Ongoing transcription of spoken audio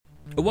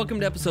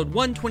Welcome to episode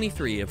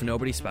 123 of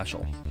Nobody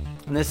Special.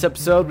 In this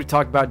episode, we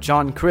talk about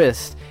John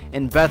Crist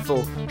and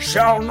Bethel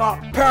shall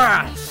not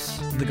pass.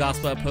 The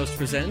Gospel Outpost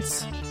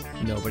presents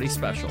Nobody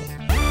Special.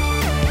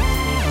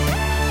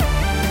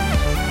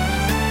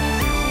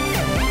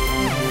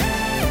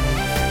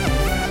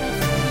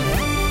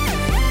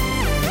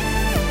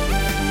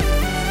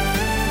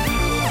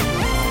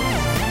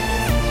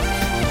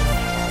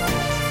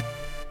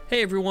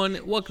 Hey everyone,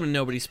 welcome to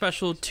Nobody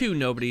Special, two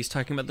nobodies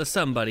talking about the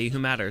somebody who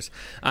matters.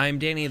 I'm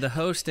Danny, the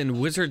host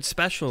and wizard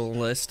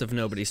specialist of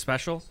Nobody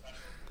Special.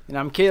 And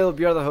I'm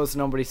Caleb, you're the host of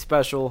Nobody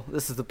Special.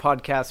 This is the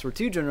podcast where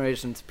two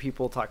generations of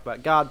people talk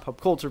about God,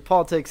 pop culture,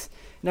 politics,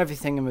 and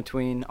everything in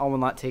between, all while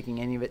not taking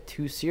any of it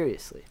too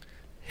seriously.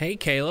 Hey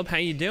Caleb, how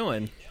you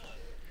doing?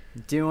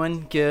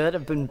 Doing good.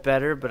 I've been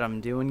better, but I'm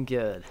doing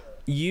good.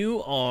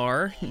 You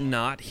are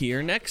not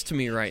here next to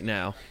me right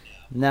now.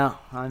 No,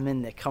 I'm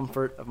in the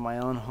comfort of my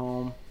own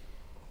home.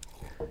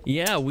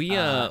 Yeah, we've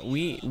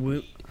been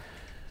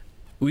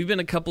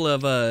a couple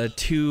of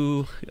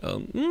two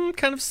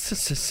kind of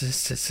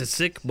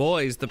sick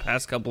boys the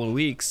past couple of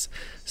weeks.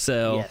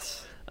 So,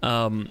 yes.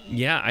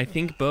 Yeah, I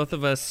think both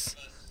of us,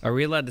 are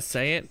we allowed to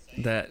say it,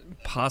 that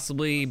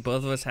possibly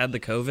both of us had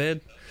the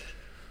COVID?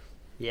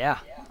 Yeah,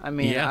 I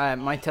mean, Yeah.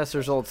 my test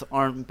results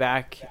aren't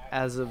back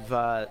as of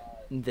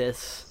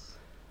this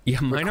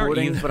Yeah, mine aren't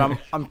recording, either. but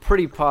I'm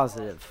pretty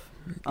positive.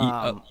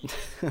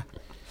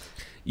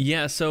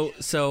 Yeah, so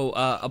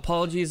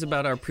apologies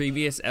about our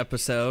previous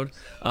episode.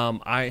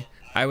 I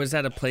was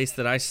at a place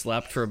that I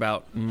slept for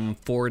about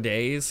 4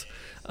 days,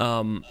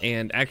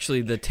 and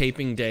actually the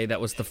taping day,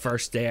 that was the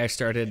first day I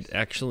started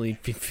actually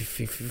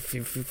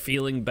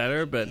feeling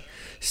better, but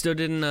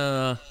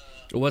still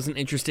wasn't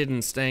interested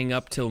in staying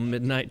up till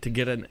midnight to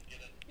get an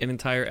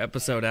entire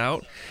episode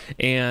out,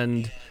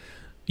 and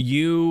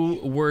you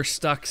were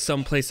stuck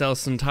someplace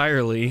else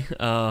entirely,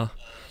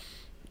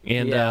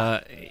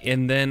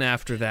 and then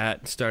after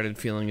that started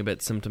feeling a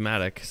bit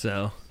symptomatic,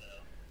 so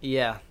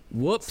Yeah.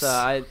 whoops. So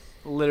I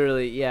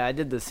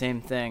did the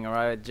same thing, or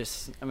I've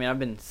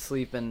been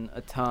sleeping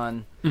a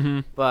ton,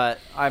 but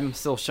I'm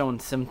still showing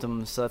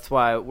symptoms, so that's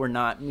why we're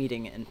not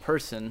meeting in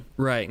person.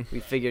 Right, We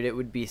figured it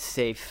would be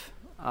safe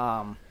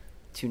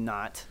to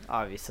not,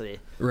 obviously.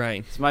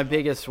 right. So my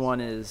biggest one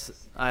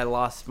is I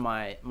lost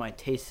my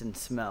taste and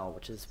smell,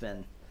 which has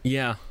been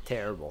Yeah.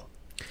 terrible.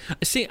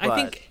 See,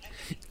 But-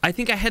 I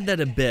think I had that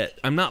a bit.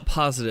 I'm not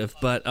positive,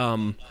 but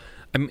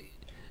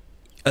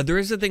there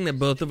is a thing that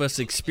both of us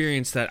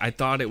experienced that I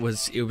thought it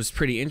was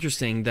pretty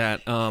interesting.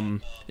 That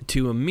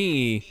to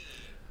me,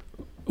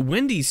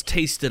 Wendy's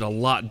tasted a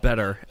lot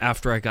better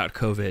after I got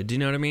COVID. Do you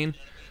know what I mean?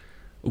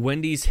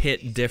 Wendy's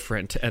hit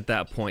different at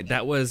that point.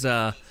 That was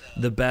the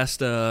best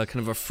kind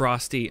of a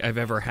Frosty I've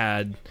ever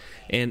had,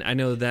 and I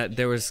know that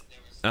there was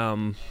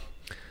an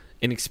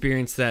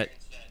experience that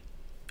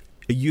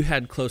you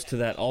had close to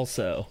that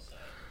also.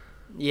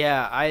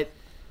 Yeah,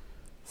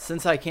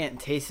 since I can't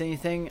taste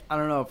anything, I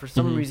don't know, for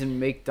some reason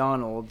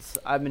McDonald's,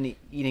 I've been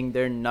eating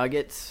their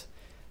nuggets.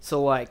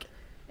 So like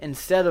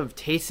instead of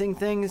tasting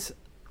things,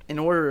 in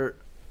order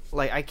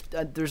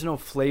there's no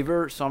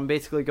flavor, so I'm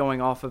basically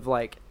going off of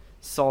like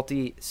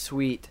salty,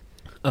 sweet.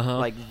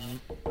 Like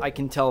I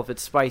can tell if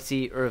it's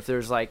spicy or if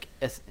there's like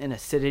an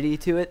acidity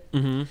to it.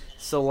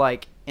 So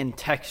like in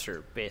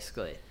texture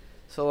basically.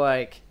 So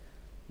like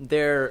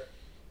their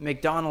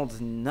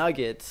McDonald's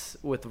nuggets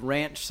with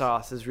ranch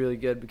sauce is really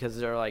good because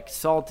they're like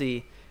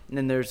salty, and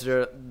then there's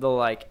the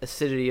like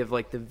acidity of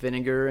like the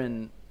vinegar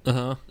and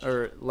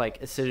or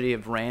like acidity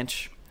of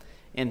ranch,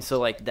 and so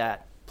like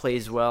that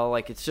plays well.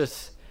 Like it's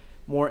just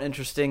more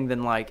interesting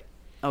than like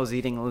I was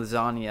eating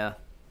lasagna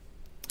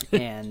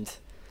and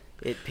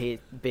it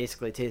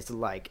basically tasted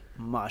like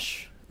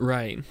mush,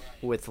 Right.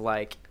 with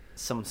like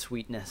some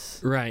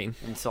sweetness Right.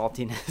 and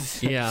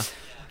saltiness. Yeah.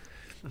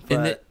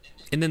 But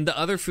And then the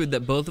other food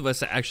that both of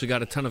us actually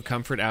got a ton of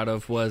comfort out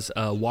of was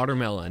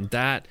watermelon.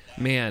 That,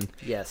 man,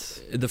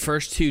 yes. the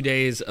first 2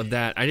 days of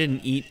that, I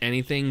didn't eat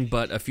anything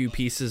but a few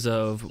pieces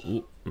of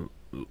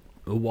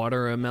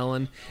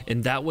watermelon,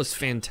 and that was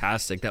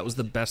fantastic. That was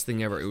the best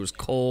thing ever. It was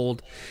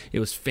cold. It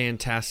was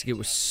fantastic. It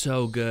was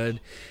so good.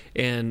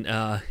 And,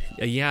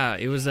 yeah,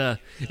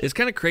 it's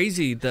kind of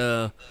crazy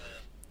the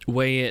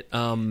way it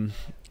kind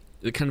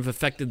of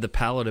affected the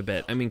palate a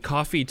bit. I mean,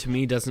 coffee to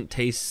me doesn't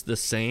taste the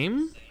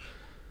same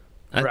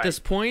at this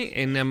point,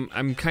 and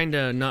I'm kind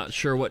of not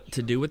sure what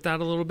to do with that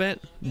a little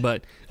bit,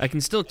 but I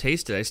can still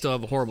taste it. I still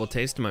have a horrible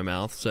taste in my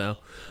mouth, so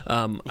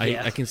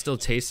I can still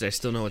taste it. I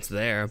still know it's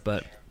there,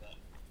 but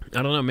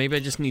I don't know. Maybe I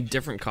just need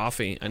different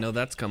coffee. I know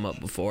that's come up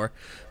before,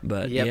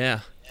 but Yep. yeah.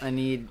 I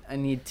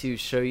need to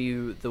show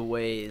you the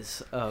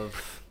ways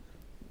of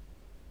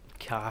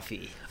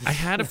coffee. I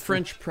had a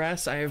French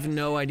press. I have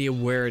no idea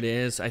where it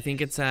is. I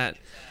think it's at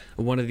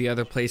one of the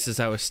other places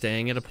I was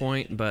staying at a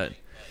point, but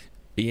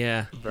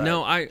yeah. Right.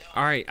 No,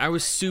 I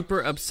was super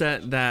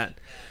upset that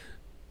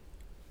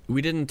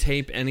we didn't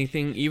tape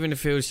anything, even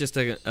if it was just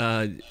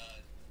a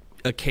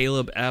a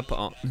Caleb ep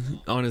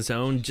on his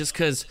own, just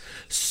because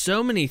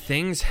so many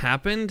things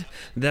happened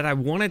that I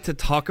wanted to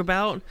talk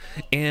about,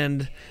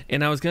 and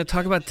I was going to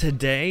talk about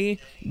today,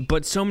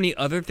 but so many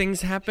other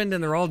things happened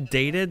and they're all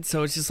dated,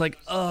 so it's just like,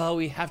 oh,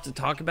 we have to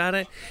talk about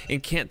it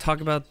and can't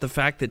talk about the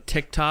fact that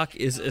TikTok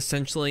is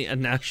essentially a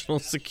national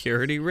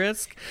security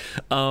risk,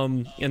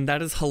 and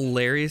that is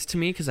hilarious to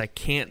me because I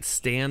can't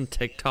stand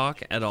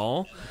TikTok at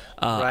all.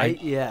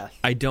 Right? Yeah.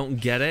 I don't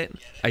get it.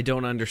 I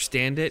don't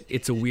understand it.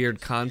 It's a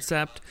weird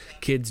concept.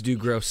 Kids do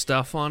gross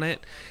stuff on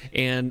it,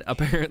 and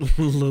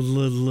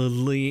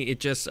apparently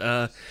it just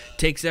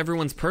takes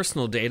everyone's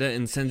personal data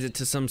and sends it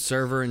to some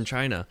server in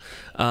China.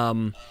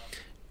 And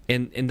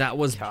that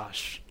was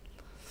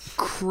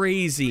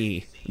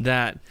crazy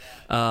that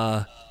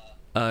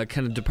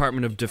kind of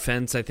Department of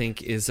Defense, I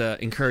think, is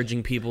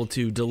encouraging people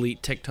to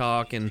delete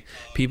TikTok, and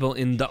people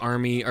in the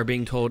Army are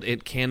being told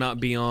it cannot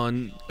be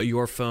on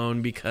your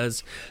phone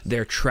because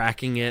they're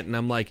tracking it. And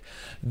I'm like,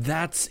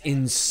 that's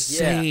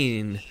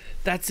insane. Yeah.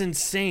 That's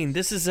insane.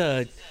 This is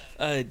an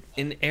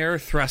air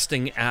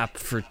thrusting app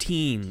for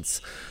teens.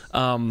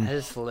 That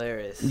is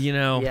hilarious. You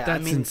know,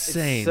 that's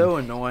insane. It's so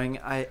annoying.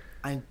 I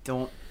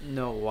don't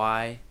know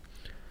why.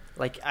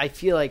 Like, I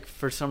feel like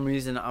for some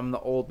reason I'm the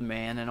old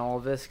man in all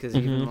of this, because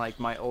even, like,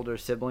 my older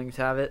siblings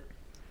have it.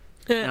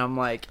 And I'm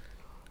like,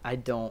 I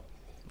don't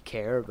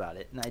care about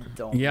it, and I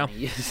don't want to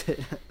use it.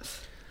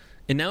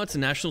 And now it's a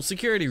national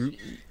security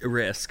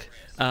risk.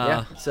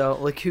 So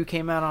look who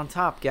came out on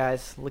top,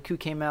 guys. Look who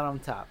came out on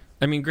top.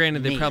 I mean,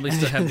 granted, they probably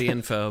still have the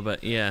info,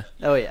 but yeah.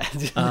 Oh, yeah.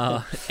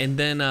 And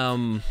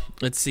then,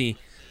 let's see.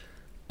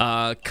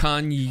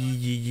 Kanye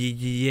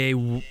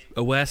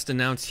West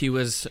announced he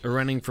was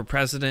running for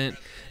president,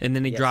 and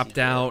then he dropped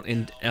out,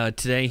 and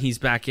today he's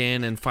back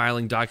in and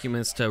filing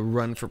documents to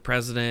run for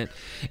president.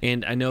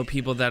 And I know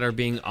people that are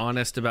being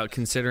honest about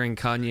considering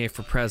Kanye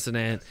for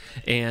president,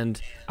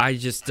 and I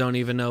just don't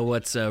even know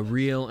what's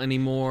real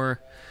anymore.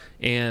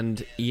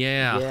 And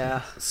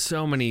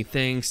so many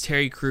things.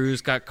 Terry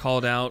Crews got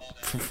called out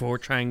for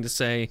trying to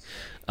say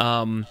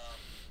for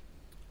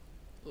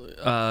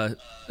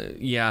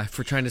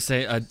trying to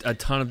say a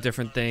ton of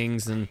different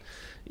things. And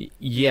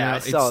I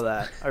saw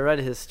that. I read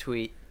his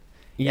tweet.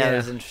 Yeah, it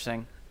was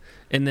interesting.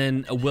 And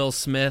then Will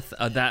Smith,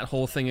 that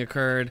whole thing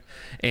occurred,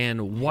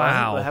 and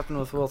wow. What happened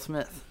with Will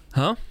Smith?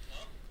 Huh?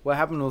 What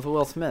happened with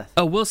Will Smith?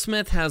 Oh, Will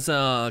Smith has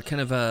a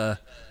kind of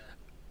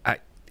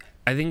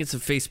I think it's a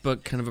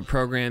Facebook kind of a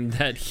program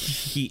that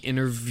he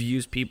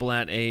interviews people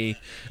at a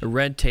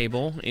red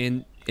table,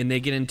 and they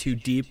get into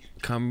deep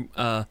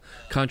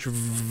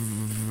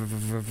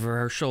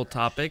controversial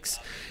topics.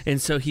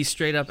 And so he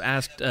straight up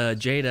asked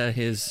Jada,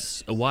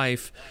 his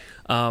wife,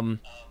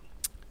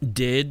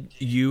 did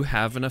you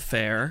have an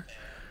affair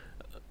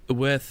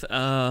with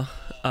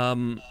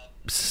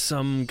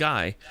some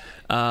guy?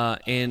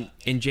 And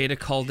Jada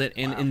called it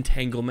an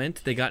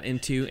entanglement. They got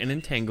into an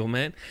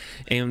entanglement,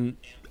 and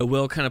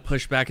Will kind of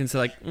pushed back and said,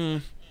 like,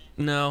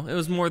 no, it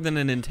was more than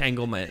an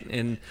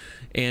entanglement,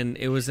 and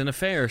it was an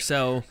affair.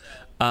 So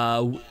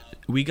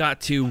we got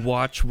to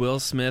watch Will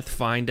Smith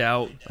find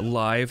out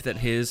live that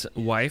his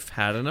wife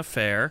had an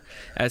affair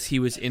as he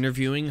was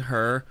interviewing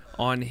her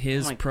on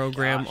his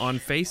program on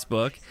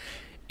Facebook,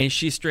 and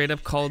she straight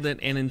up called it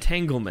an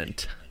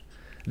entanglement.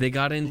 They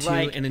got into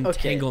an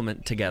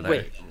entanglement together.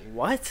 Wait,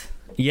 what?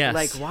 Yes.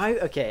 Like, why?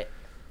 Okay,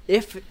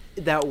 if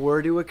that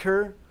were to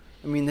occur,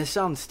 I mean, this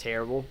sounds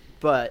terrible,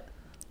 but,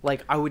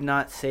 like, I would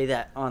not say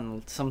that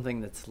on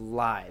something that's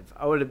live.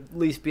 I would at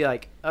least be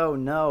like, oh,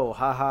 no,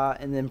 haha,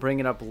 and then bring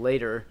it up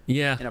later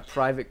in a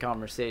private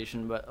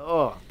conversation. But,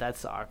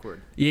 that's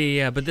awkward.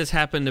 Yeah, but this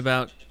happened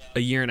about a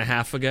year and a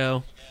half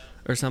ago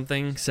or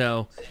something.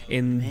 So,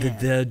 and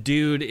the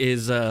dude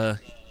is,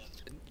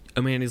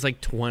 he's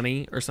like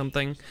 20 or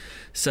something.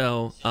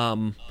 So,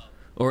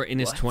 or in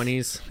his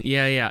 20s.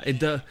 Yeah.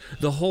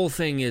 The whole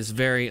thing is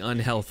very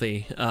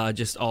unhealthy,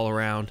 just all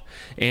around.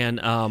 And,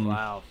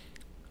 wow.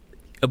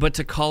 But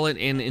to call it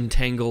an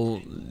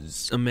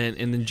entanglement,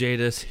 and then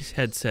Jada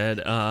had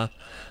said,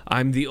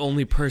 I'm the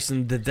only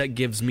person that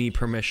gives me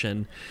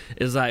permission,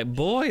 is like,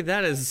 boy,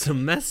 that is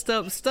some messed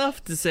up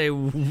stuff to say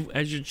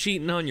as you're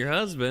cheating on your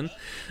husband.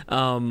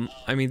 I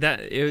mean,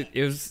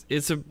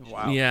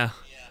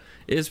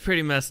 it's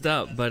pretty messed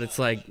up, but it's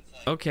like,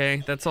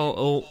 okay, that's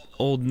all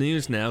old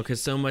news now, because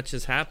so much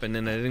has happened,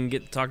 and I didn't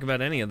get to talk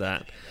about any of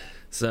that.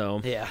 So,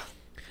 yeah.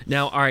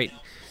 Now, all right.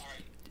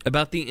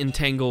 About the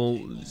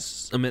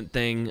entanglement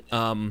thing,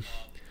 a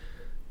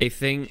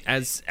thing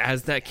as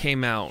that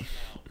came out,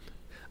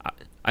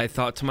 I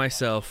thought to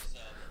myself,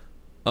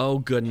 oh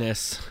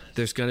goodness,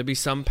 there's going to be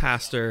some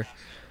pastor,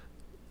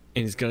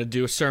 and he's going to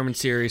do a sermon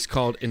series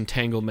called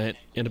Entanglement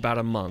in about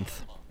a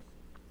month.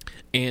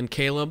 And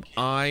Caleb,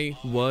 I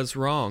was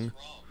wrong.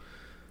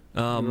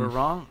 You were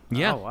wrong?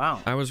 Yeah. Oh,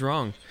 wow. I was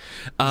wrong.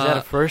 Is that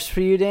a first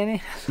for you,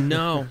 Danny?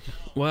 No.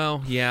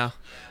 Well, yeah.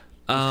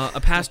 A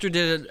pastor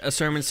did a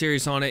sermon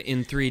series on it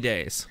in 3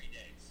 days.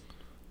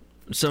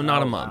 So not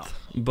Oh, a wow. month,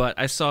 but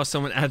I saw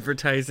someone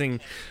advertising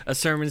a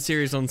sermon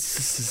series on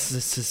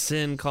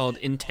sin called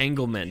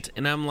Entanglement,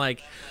 and I'm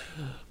like,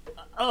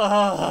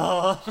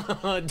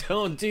 oh,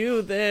 don't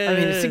do this. I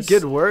mean, it's a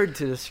good word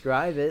to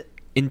describe it.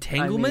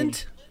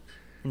 Entanglement.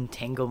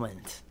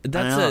 Entanglement. I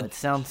That's don't know, a- it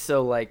sounds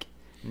so like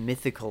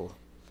mythical.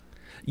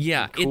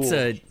 Yeah, Cool. it's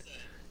a.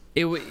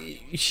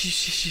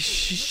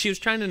 She was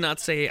trying to not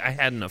say I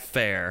had an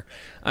affair.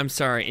 I'm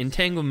sorry.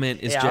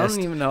 Entanglement is Yeah, just. I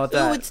don't even know what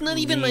that Oh, it's not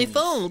even my means.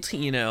 fault.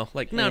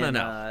 Like no. And,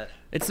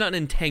 It's not an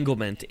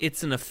entanglement.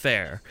 It's an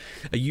affair.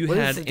 You What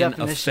had is the an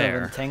definition affair.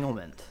 of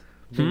entanglement?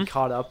 Being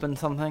caught up in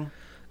something?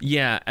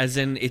 Yeah, as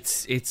in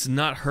it's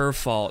not her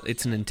fault.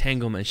 It's an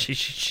entanglement.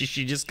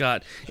 She just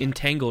got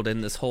entangled in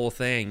this whole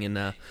thing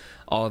and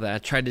all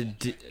that. Tried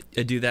to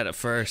do that at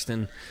first,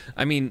 and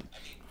I mean,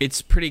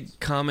 it's pretty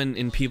common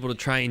in people to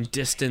try and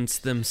distance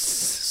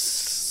themselves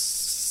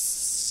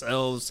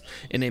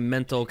in a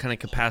mental kind of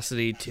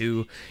capacity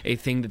to a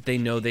thing that they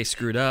know they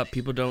screwed up.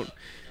 People don't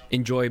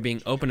enjoy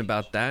being open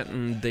about that,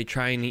 and they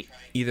try and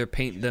either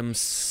paint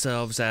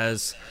themselves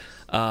as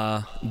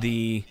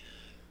the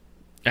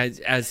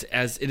as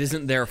it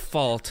isn't their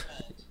fault,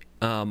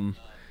 and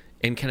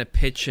kind of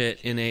pitch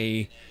it in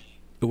a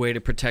way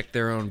to protect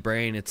their own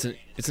brain. It's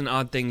an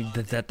odd thing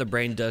that the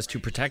brain does to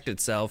protect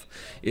itself.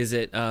 Is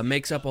it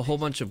makes up a whole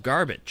bunch of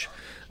garbage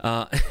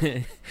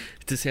to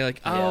say like,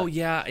 oh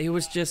yeah, it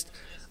was just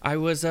I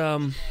was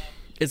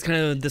It's kind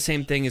of the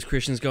same thing as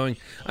Christians going,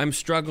 I'm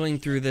struggling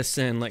through this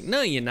sin. Like,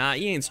 no, you're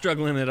not. You ain't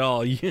struggling at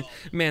all.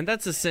 Man,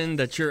 that's a sin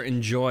that you're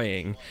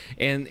enjoying.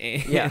 And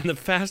the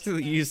faster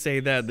that you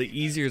say that, the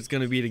easier it's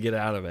going to be to get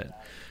out of it.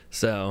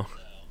 So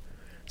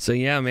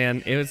yeah,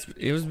 man, it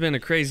was been a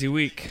crazy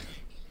week.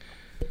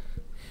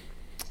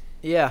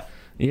 Yeah.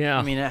 Yeah.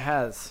 I mean, it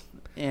has.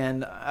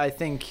 And I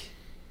think,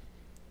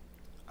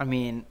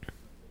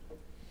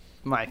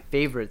 my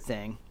favorite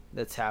thing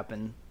that's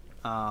happened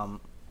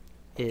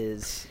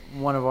is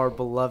one of our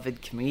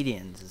beloved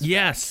comedians.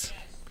 Yes.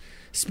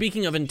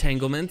 Speaking of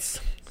entanglements.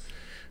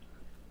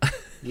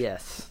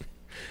 Yes.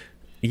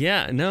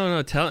 Yeah.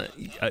 No. Tell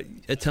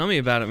me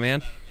about it,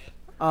 man.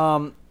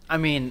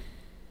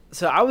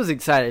 So I was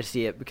excited to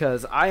see it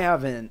because I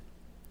haven't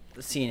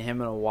seen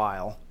him in a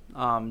while.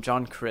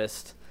 John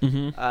Crist.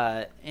 Mm-hmm.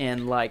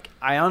 And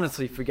I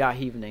honestly forgot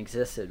he even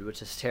existed,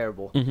 which is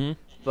terrible. Mm-hmm.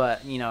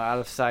 But out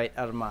of sight,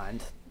 out of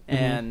mind.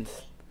 Mm-hmm.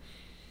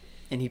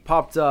 And he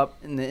popped up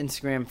in the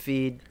Instagram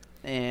feed,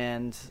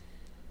 and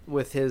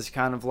with his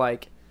kind of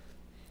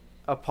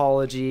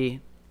apology,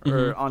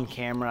 or on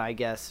camera, I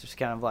guess, just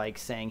kind of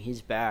saying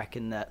he's back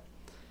and that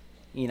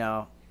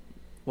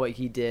what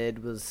he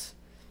did was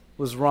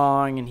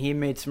wrong, and he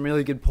made some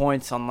really good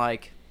points on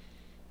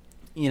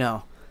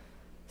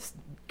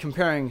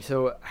comparing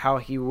to how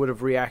he would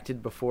have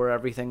reacted before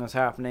everything was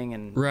happening,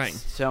 and right.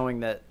 showing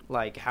that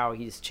how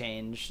he's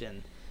changed,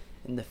 and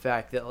the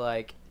fact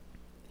that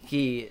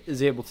he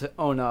is able to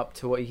own up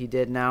to what he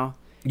did now,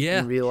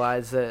 and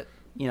realize that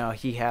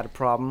he had a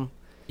problem.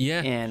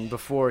 And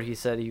before he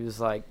said he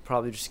was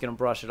probably just gonna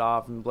brush it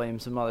off and blame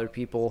some other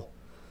people.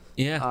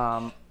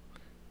 Call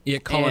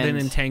it an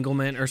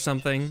entanglement or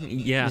something.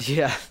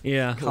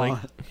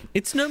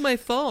 It's not my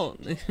fault.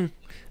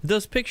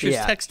 Those pictures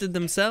texted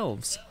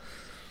themselves.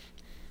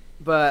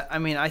 But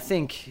I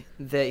think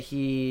that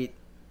he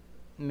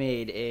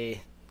made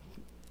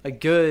a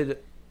good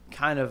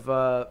kind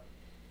of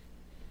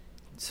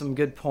some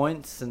good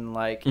points, and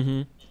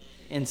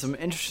and some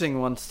interesting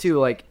ones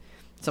too.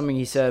 Something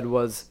he said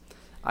was,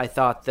 I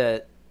thought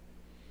that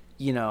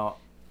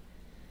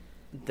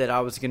that I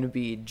was going to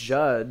be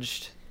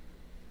judged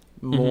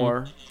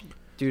more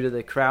due to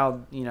the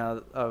crowd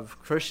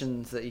of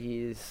Christians that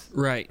he's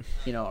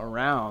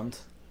around.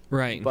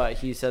 Right. But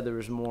he said there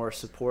was more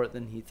support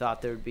than he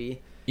thought there would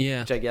be.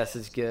 Yeah. Which I guess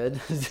is good.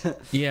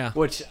 Yeah.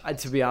 Which,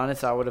 to be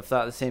honest, I would have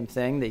thought the same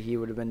thing, that he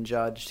would have been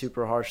judged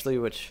super harshly,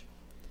 which,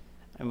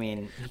 he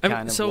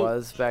kind of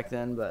was back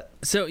then. But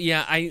so,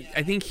 yeah,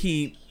 I think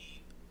he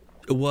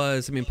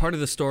was. Part of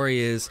the story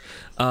is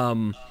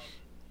John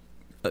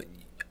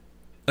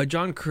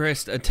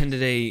Crist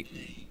attended a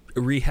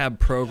rehab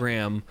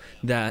program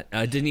that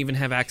didn't even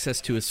have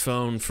access to his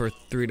phone for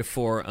 3 to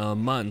 4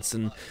 months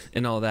and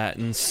all that.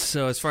 And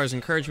so as far as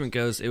encouragement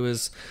goes, it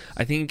was,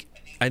 I think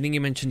he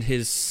mentioned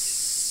his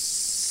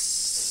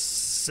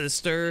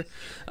sister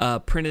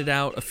printed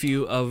out a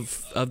few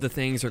of the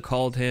things, or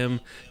called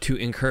him to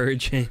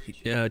encourage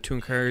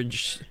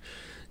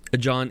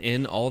John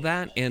in all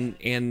that.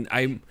 And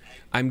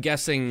I'm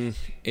guessing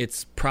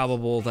it's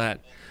probable that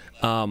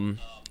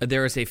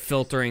there is a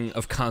filtering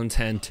of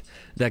content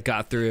that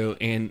got through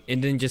and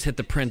didn't just hit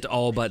the print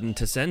all button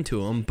to send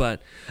to him.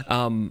 But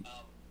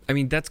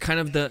that's kind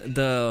of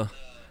the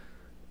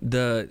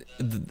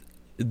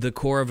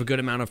core of a good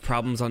amount of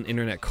problems on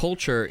internet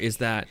culture, is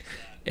that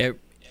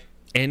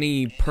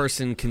any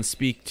person can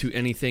speak to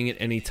anything at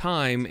any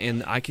time,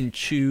 and I can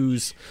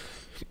choose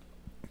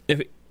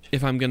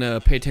if I'm going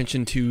to pay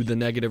attention to the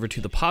negative or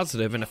to the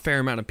positive, and a fair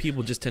amount of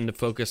people just tend to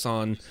focus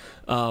on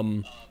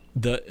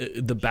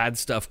the bad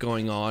stuff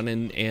going on,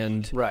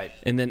 and Right.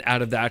 and then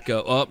out of that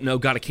go, oh no,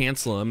 got to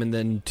cancel him, and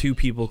then 2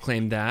 people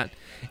claimed that,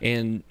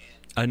 and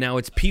now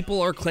it's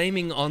people are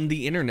claiming on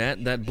the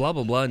internet that blah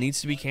blah blah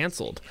needs to be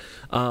canceled,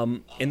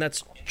 and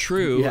that's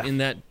true in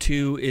that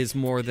 2 is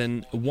more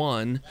than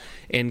 1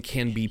 and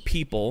can be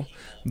people,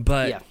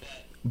 but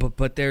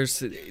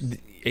there's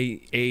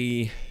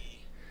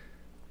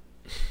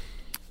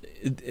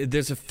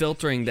there's a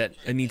filtering that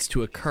needs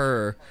to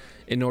occur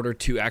in order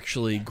to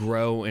actually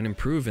grow and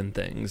improve in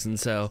things. And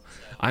so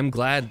I'm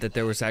glad that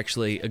there was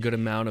actually a good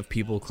amount of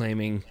people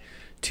claiming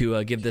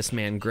to give this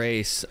man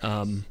grace,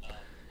 Right.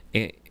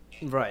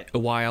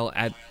 while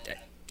at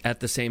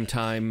the same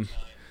time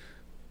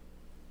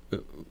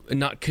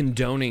not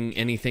condoning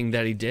anything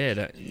that he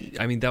did.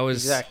 I mean, that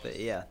was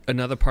Exactly, yeah.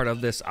 another part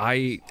of this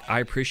I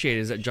appreciate,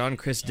 is that John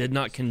Crist did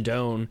not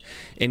condone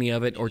any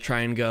of it or try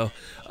and go,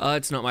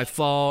 it's not my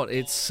fault,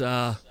 it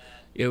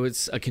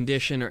was a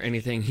condition or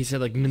anything. He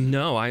said, like,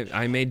 no,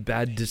 I made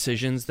bad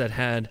decisions that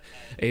had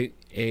a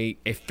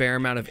fair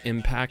amount of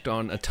impact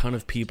on a ton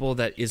of people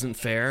that isn't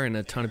fair, and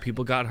a ton of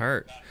people got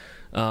hurt.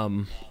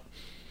 And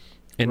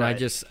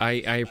Right.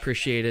 I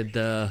appreciated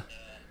the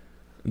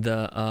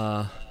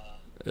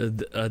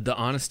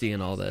honesty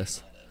in all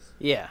this.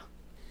 Yeah.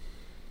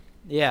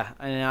 Yeah,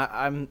 and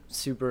I'm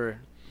super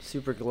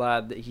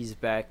glad that he's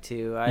back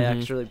too. I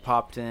actually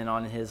popped in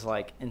on his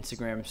like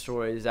Instagram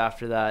stories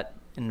after that,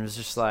 and it was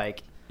just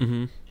like,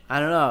 I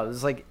don't know, it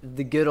was like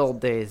the good old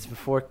days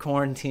before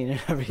quarantine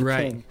and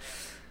everything.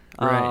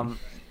 Right.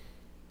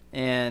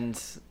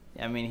 And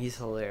I mean, he's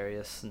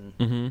hilarious,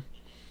 and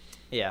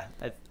yeah,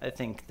 I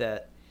think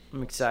that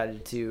I'm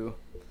excited to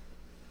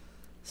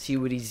see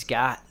what he's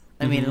got.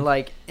 I mean,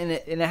 like, and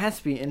it has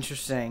to be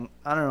interesting.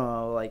 I don't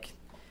know, like,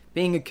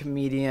 being a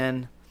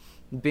comedian,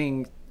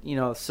 being,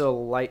 so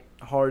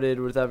lighthearted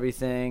with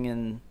everything,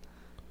 and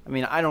I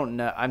mean, I don't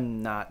know.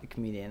 I'm not a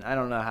comedian. I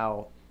don't know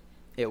how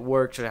it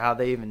works or how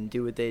they even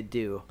do what they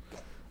do,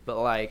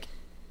 but like,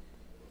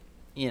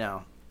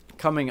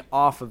 coming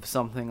off of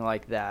something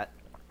like that,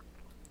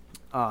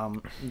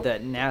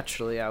 that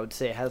naturally I would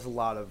say has a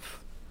lot of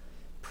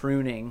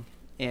pruning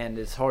and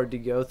is hard to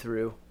go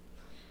through.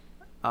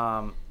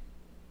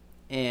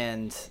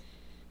 And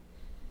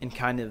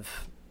kind of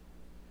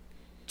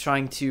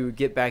trying to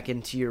get back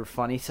into your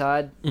funny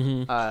side,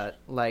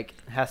 like,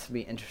 has to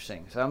be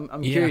interesting. So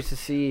I'm curious to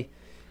see,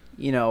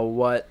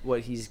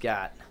 what he's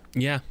got.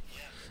 Yeah,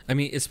 I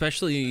mean,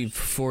 especially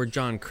for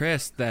John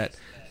Crist, that,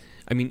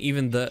 I mean,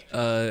 even the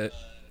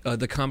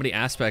comedy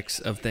aspects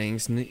of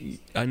things,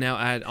 now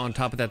add on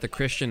top of that the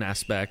Christian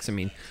aspects. I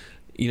mean,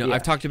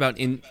 I've talked about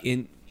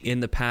in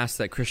the past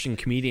that Christian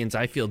comedians,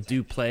 I feel,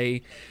 do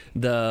play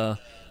the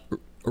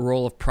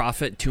role of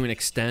prophet to an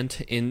extent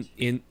in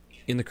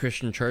the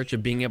Christian church,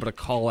 of being able to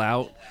call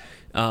out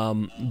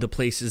the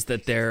places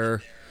that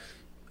they're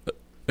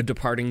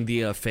departing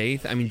the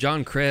faith. I mean,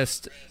 John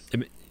Crist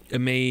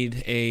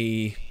made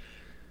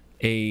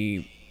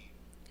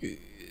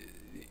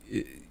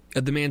the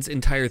man's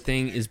entire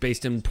thing is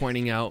based in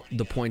pointing out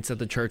the points that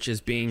the church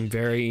is being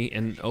very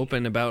and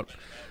open about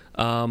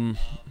not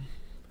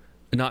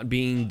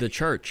being the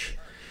church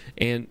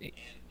and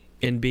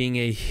being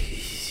a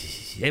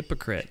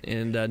hypocrite.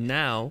 And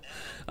now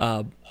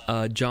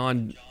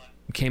John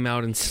came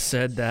out and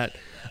said that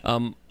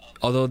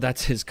although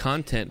that's his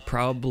content,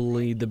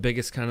 probably the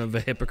biggest kind of a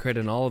hypocrite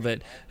in all of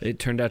it, it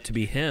turned out to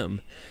be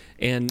him.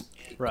 And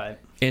Right.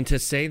 And to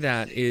say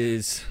that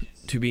is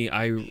to be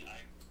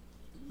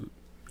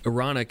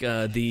ironic.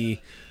 The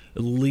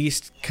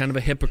least kind of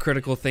a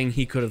hypocritical thing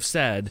he could have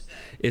said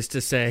is to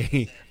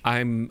say,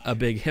 I'm a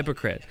big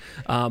hypocrite.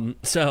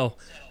 So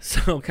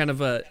kind of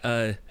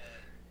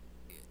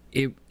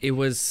it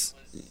was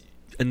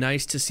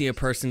nice to see a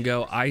person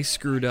go, I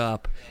screwed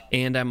up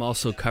and I'm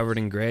also covered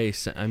in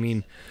grace. I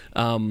mean,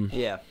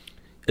 Yeah.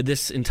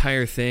 this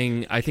entire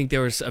thing, I think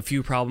there was a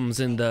few problems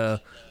in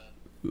the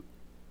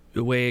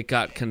way it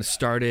got kind of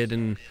started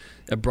and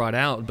brought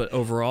out, but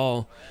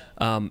overall,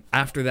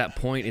 after that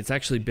point, it's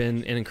actually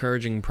been an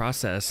encouraging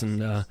process.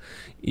 And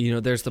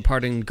there's the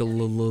part in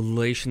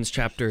Galatians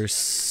chapter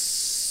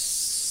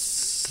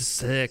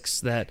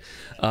 6 that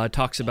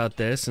talks about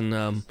this.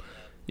 And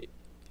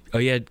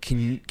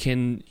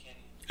can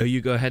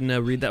you go ahead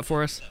and read that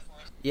for us?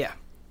 Yeah.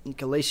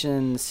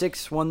 Galatians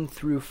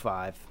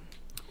 6:1-5.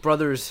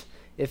 Brothers,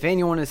 if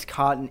anyone is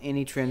caught in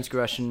any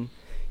transgression,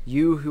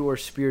 you who are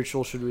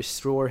spiritual should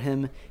restore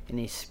him in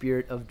a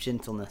spirit of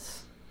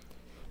gentleness.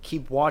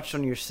 Keep watch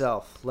on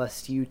yourself,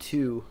 lest you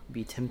too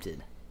be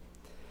tempted.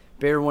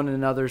 Bear one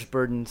another's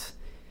burdens,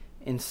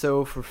 and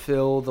so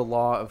fulfill the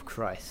law of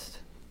Christ.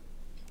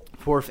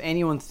 For if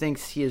anyone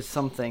thinks he is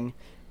something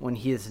when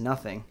he is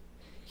nothing,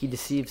 he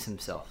deceives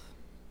himself.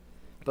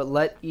 But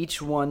let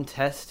each one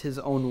test his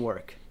own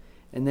work,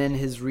 and then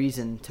his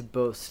reason to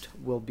boast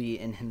will be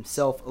in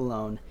himself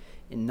alone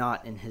and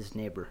not in his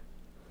neighbor.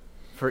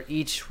 For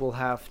each will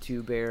have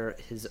to bear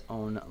his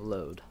own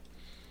load.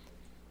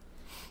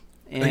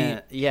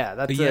 And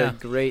that's a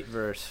great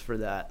verse for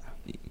that.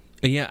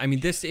 Yeah, I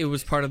mean, it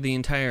was part of the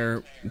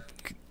entire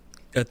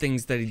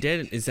things that he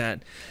did, is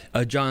that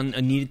John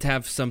needed to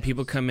have some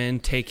people come in,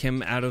 take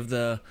him out of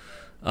the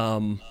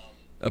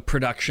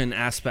production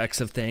aspects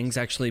of things,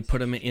 actually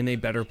put him in a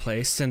better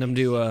place, send him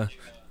to a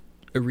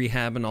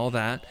rehab and all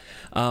that.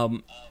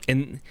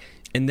 And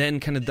then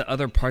kind of the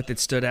other part that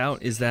stood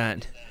out is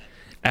that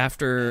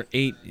after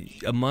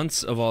 8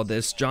 months of all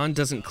this, John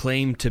doesn't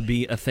claim to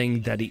be a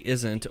thing that he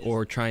isn't,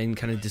 or try and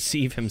kind of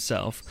deceive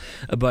himself,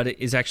 but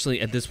is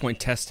actually at this point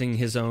testing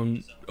his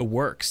own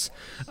works.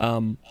 I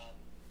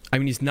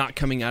mean, he's not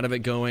coming out of it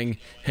going,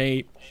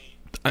 hey,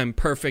 I'm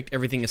perfect,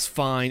 everything is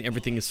fine,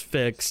 everything is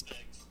fixed,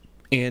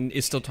 and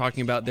is still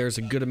talking about there's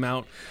a good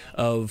amount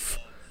of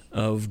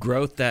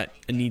growth that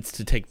needs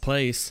to take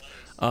place,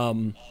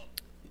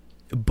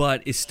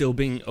 but is still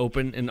being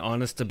open and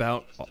honest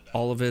about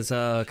all of his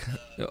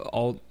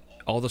all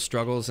the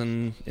struggles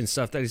and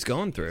stuff that he's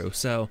going through.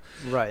 So,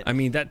 right. I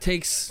mean, that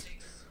takes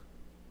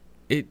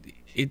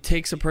it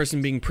takes a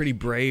person being pretty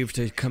brave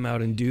to come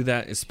out and do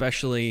that,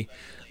 especially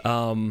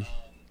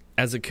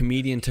as a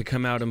comedian, to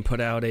come out and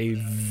put out a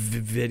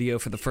video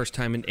for the first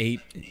time in 8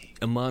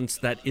 months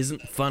that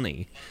isn't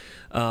funny.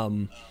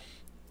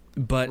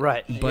 But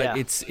right. yeah.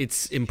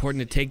 It's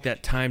important to take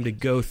that time to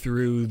go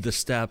through the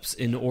steps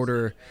in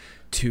order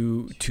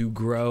to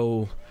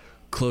grow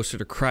closer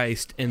to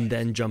Christ and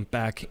then jump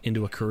back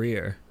into a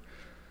career.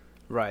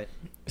 Right.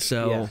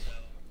 So yeah.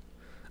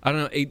 I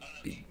don't know,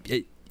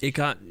 it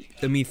got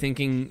me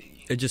thinking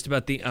just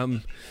about the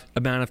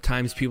amount of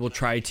times people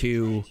try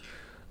to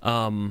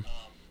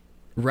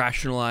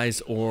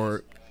rationalize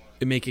or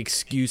make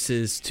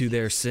excuses to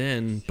their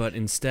sin, but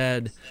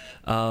instead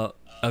of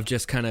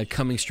just kind of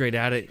coming straight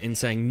at it and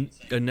saying,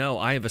 no,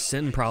 I have a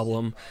sin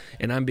problem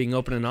and I'm being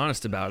open and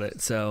honest about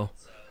it. So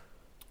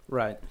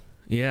right.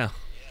 Yeah,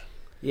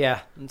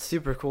 it's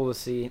super cool to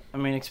see. I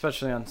mean,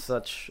 especially on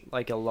such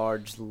like a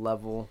large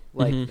level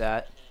like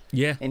that.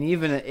 Yeah. And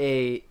even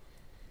a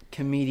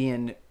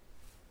comedian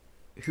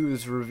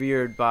who's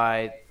revered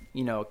by,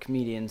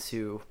 comedians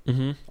who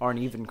aren't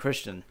even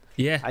Christian.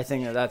 Yeah. I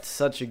think that's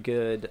such a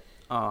good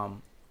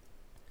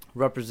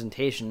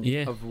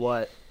representation of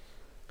what,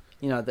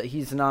 that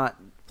he's not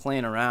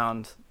playing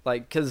around.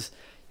 Like, because,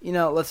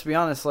 let's be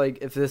honest, like,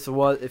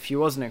 if he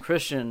wasn't a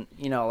Christian,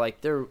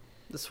 like,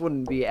 this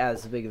wouldn't be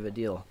as big of a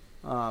deal.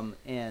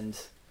 And,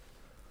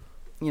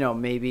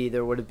 maybe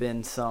there would have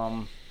been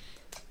some,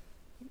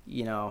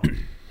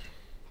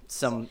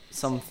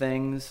 some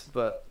things,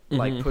 but,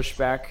 like,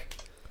 pushback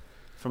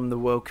from the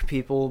woke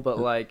people. But,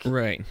 like,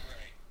 right.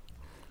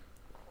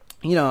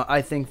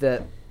 I think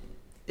that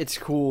it's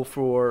cool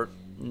for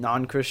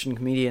non-Christian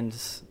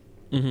comedians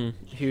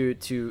who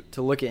to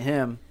look at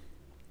him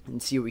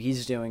and see what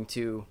he's doing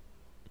to,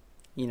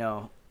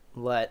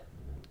 let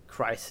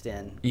Christ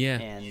in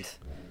and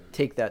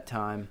take that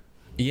time.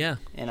 Yeah.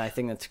 And I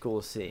think that's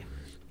cool to see.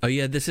 Oh,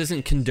 yeah, this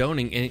isn't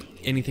condoning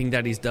anything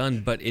that he's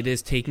done, but it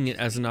is taking it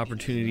as an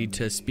opportunity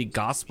to speak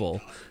gospel,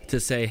 to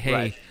say, hey,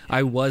 right.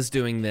 I was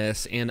doing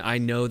this, and I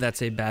know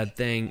that's a bad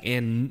thing,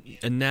 and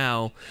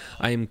now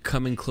I am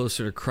coming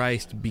closer to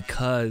Christ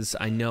because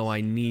I know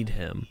I need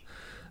him.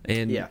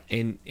 And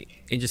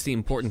just the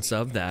importance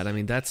of that. I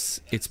mean,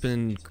 it's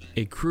been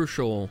a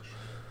crucial...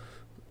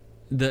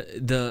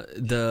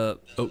 The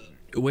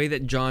way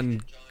that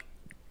John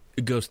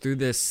goes through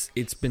this,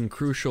 it's been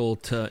crucial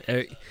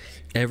to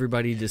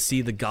everybody to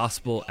see the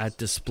gospel at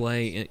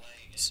display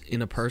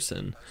in a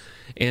person.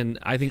 And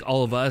I think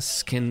all of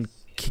us can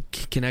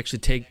actually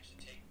take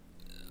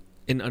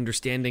an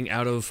understanding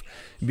out of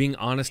being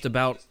honest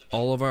about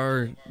all of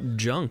our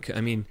junk.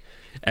 I mean,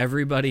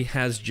 everybody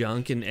has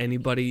junk, and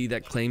anybody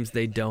that claims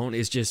they don't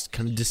is just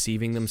kind of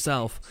deceiving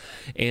themselves.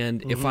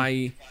 And if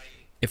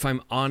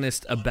I'm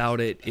honest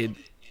about it,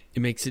 it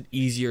makes it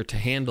easier to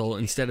handle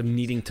instead of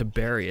needing to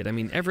bury it. I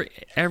mean,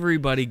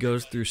 everybody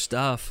goes through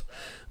stuff,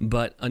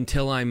 but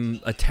until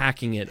I'm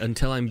attacking it,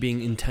 until I'm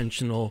being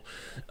intentional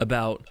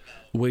about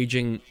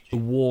waging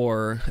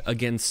war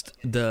against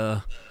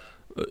the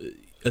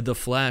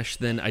flesh,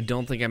 then I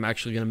don't think I'm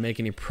actually going to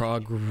make any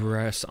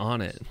progress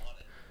on it.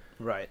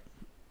 Right.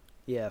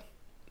 Yeah.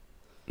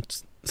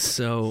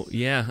 So,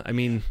 yeah, I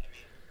mean,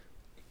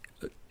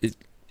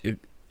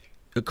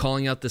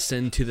 calling out the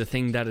sin to the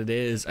thing that it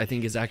is, I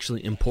think, is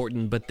actually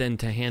important, but then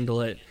to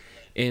handle it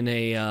in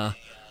a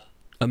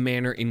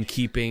manner in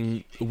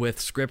keeping with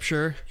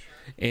Scripture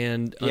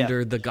and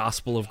under the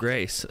gospel of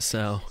grace.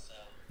 So,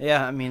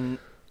 yeah, I mean,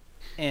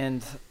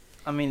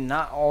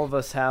 not all of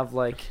us have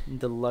like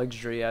the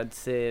luxury, I'd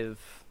say, of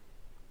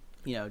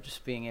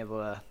just being able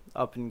to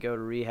up and go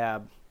to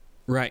rehab.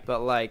 Right. But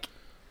like,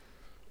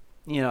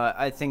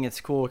 I think it's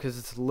cool because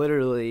it's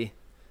literally,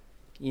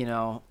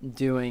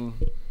 doing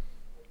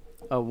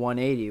a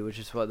 180, which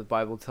is what the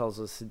Bible tells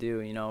us to do.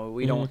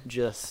 We don't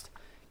just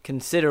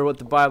consider what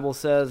the Bible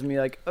says and be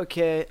like,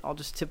 okay, I'll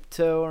just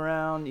tiptoe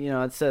around.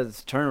 It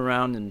says turn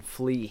around and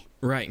flee.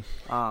 Right.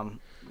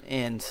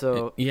 And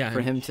so for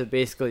him to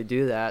basically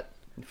do that,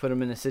 You put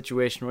him in a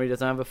situation where he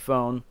doesn't have a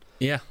phone.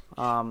 Yeah.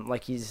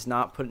 Like he's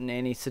not put in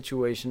any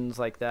situations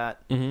like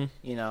that. Mm-hmm.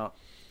 You know,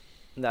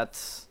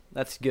 that's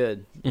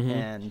good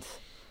and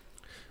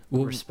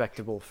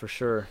respectable for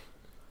sure.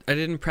 I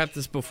didn't prep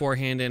this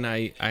beforehand, and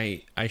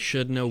I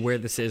should know where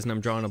this is, and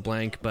I'm drawing a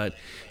blank, but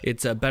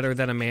it's better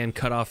that a man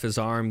cut off his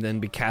arm than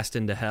be cast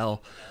into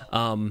hell.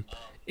 Kind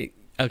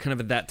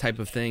of that type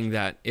of thing,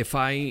 that if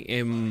I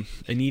am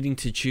needing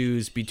to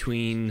choose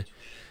between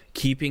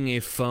keeping a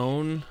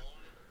phone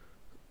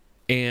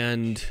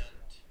and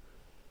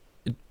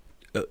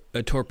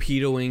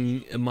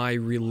torpedoing my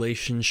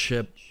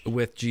relationship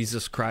with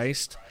Jesus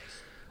Christ,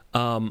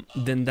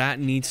 then that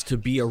needs to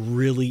be a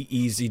really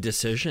easy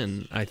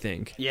decision, I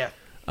think. Yeah.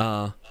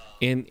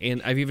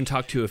 And I've even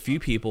talked to a few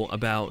people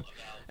about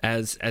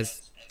as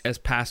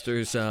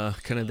pastors,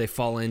 kind of they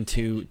fall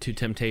into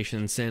temptation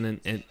and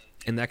sin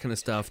and that kind of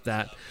stuff,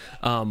 that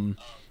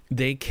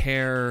they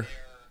care.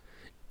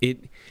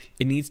 It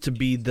needs to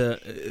be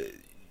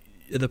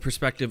the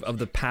perspective of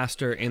the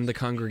pastor and the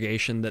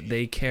congregation, that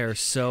they care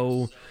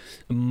so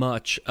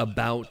much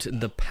about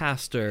the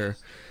pastor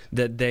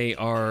that they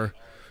are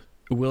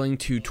willing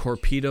to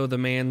torpedo the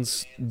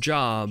man's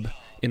job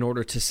in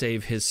order to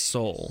save his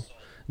soul.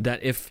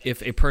 That if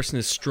a person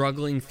is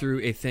struggling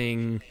through a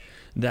thing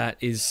that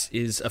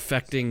is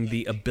affecting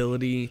the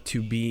ability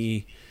to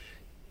be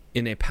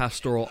in a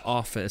pastoral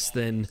office,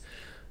 then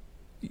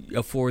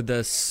for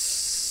the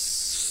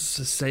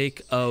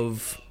sake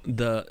of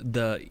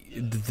the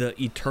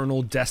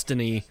eternal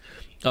destiny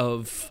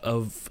of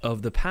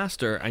the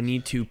pastor, I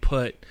need to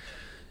put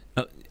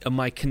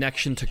my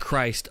connection to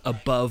Christ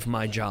above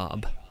my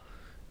job.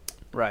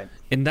 Right.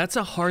 And that's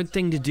a hard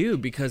thing to do,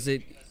 because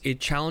it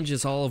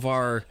challenges all of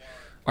our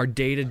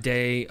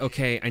day-to-day,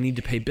 okay, I need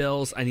to pay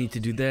bills, I need to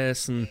do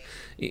this, and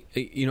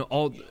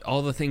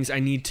all the things I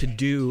need to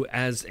do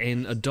as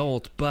an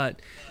adult.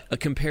 But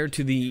compared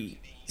to the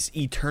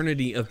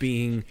eternity of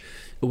being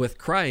with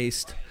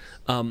Christ,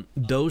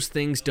 those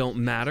things don't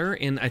matter.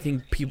 And I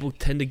think people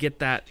tend to get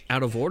that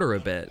out of order a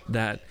bit,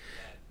 that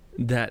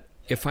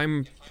if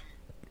I'm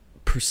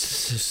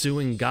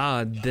pursuing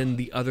God, then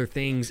the other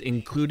things,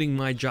 including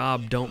my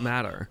job, don't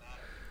matter.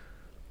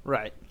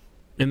 Right.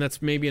 And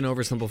that's maybe an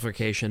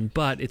oversimplification,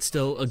 but it's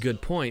still a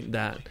good point,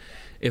 that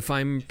if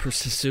I'm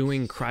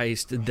pursuing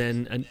Christ,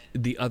 then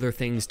the other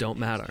things don't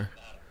matter.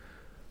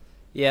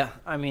 Yeah,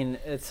 I mean,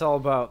 it's all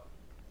about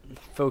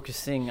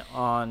focusing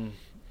on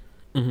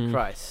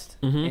Christ.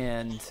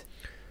 And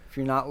if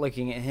you're not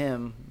looking at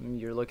him,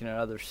 you're looking at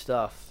other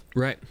stuff.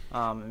 Right.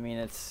 I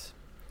mean,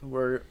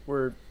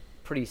 we're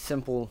pretty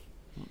simple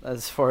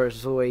as far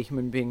as the way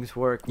human beings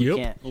work. We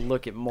can't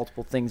look at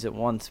multiple things at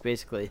once,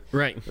 basically.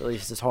 Right. At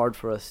least it's hard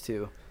for us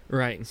to.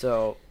 Right.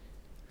 So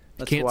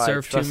that's can't why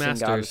serve two trusting God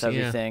masters. with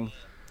everything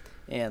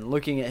and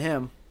looking at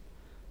him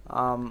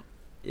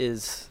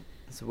is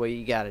the way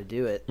you got to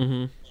do it.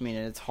 I mean,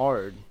 it's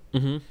hard.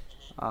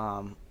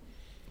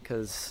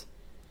 Because,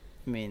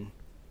 I mean,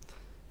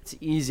 it's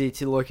easy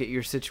to look at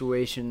your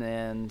situation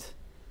and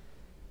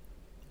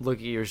look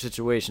at your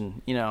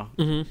situation,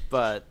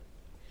 but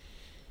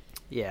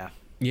yeah.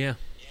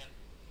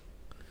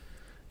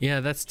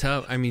 Yeah, that's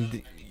tough. I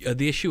mean,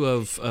 the issue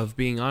of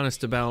being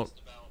honest about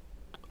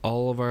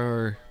all of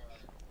our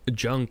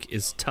junk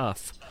is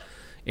tough.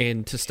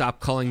 And to stop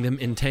calling them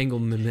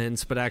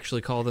entanglements, but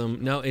actually call them,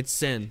 no, it's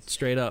sin,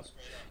 straight up.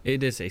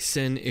 It is a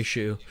sin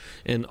issue,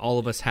 and all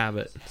of us have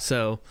it.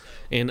 So,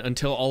 and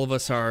until all of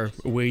us are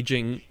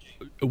waging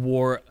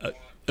war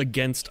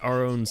against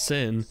our own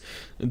sin,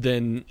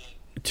 then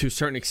to a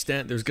certain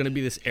extent, there's going to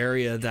be this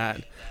area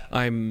that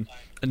I'm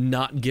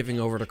not giving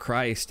over to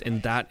Christ,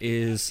 and that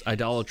is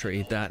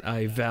idolatry, that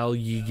I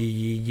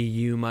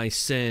value my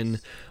sin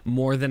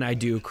more than I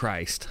do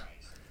Christ.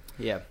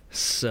 Yeah.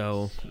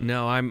 So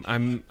no,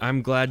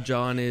 I'm glad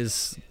John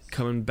is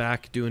coming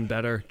back doing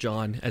better.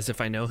 John, as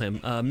if I know him.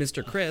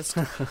 Mr. Chris,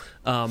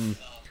 I'm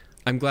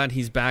glad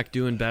he's back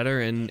doing better,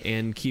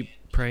 and keep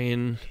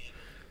praying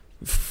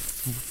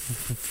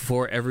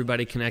for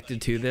everybody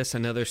connected to this. I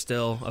know there's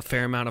still a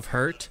fair amount of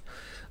hurt,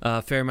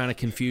 a fair amount of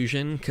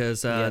confusion,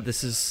 because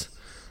this is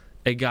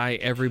a guy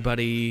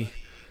everybody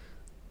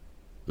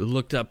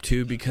looked up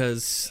to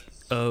because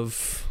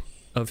of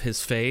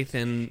his faith,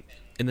 and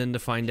then to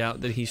find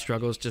out that he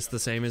struggles just the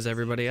same as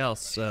everybody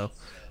else. So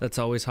that's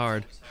always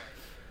hard.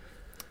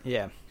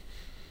 Yeah.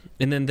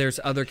 And then there's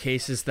other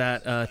cases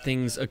that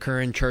things occur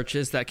in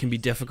churches that can be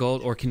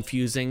difficult or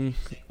confusing,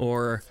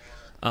 or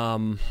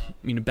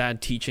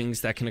bad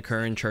teachings that can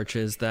occur in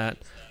churches that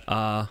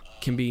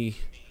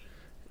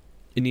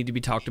need to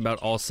be talked about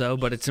also.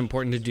 But it's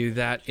important to do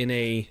that in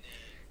a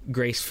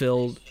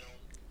grace-filled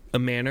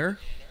manner.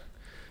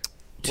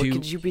 What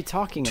could you be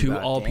talking to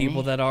about, all Danny?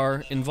 people that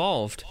are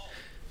involved?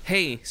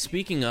 Hey,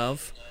 speaking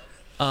of,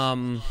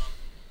 I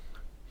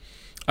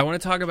want to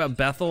talk about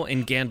Bethel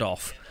and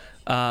Gandalf.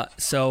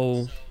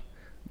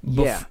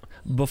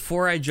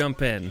 Before I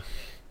jump in,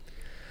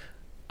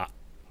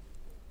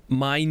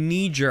 my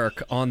knee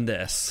jerk on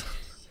this,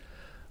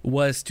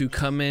 was to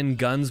come in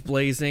guns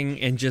blazing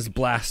and just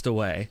blast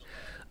away.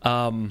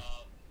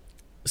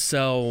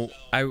 So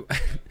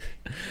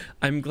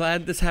I'm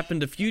glad this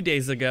happened a few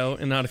days ago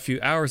and not a few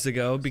hours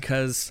ago,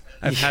 because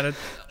I've had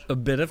a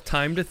bit of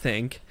time to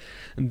think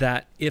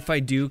that if I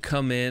do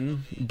come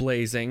in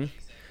blazing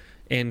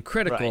and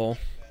critical,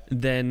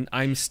 then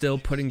I'm still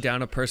putting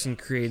down a person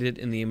created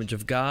in the image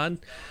of God.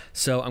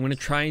 So I'm going to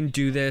try and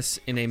do this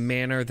in a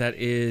manner that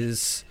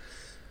is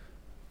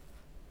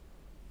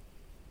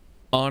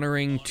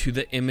honoring to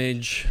the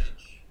image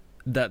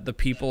that the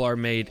people are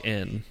made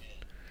in.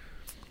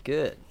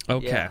 Good.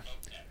 Okay. Yeah.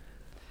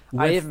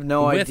 I have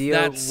no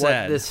idea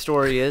what this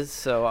story is,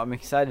 so I'm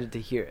excited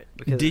to hear it.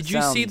 Because did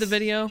you see the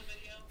video?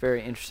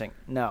 Very interesting.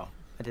 No,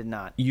 I did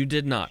not. You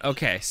did not.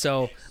 Okay,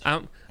 so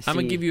I'm going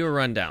to give you a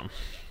rundown.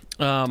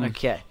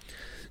 Okay.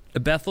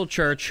 Bethel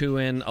Church, who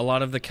in a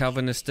lot of the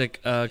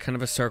Calvinistic kind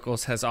of a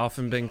circles has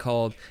often been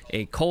called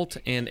a cult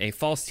and a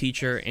false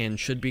teacher and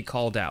should be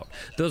called out.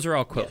 Those are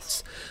all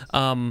quotes.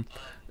 Yes.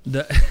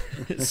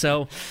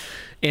 So,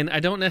 and I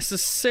don't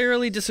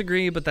necessarily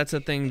disagree, but that's a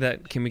thing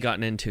that can be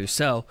gotten into.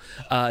 So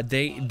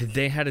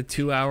they had a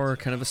 2-hour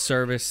kind of a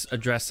service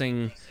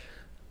addressing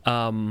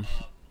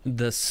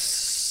the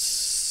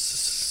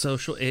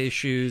social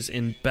issues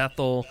in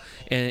Bethel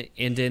and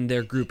in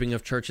their grouping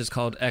of churches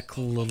called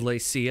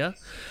Ecclesia.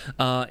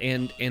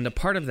 And a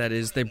part of that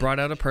is they brought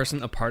out a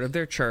person, a part of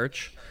their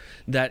church,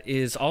 that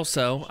is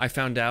also, I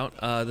found out,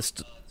 an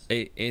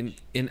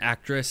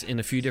actress in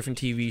a few different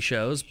TV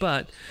shows,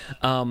 but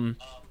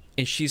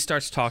and she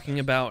starts talking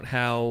about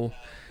how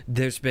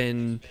there's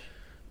been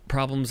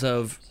problems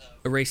of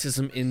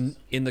racism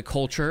in the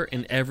culture,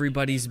 and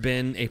everybody's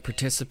been a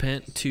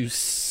participant to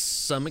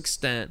some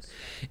extent,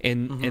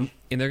 and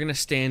they're going to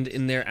stand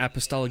in their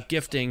apostolic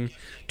gifting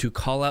to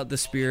call out the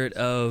spirit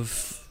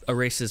of a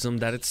racism,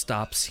 that it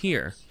stops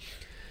here.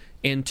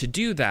 And to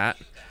do that,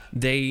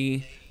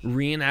 they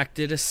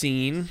reenacted a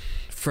scene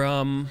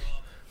from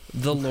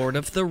The Lord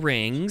of the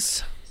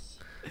Rings.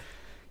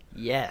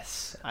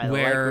 Yes, I like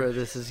where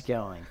this is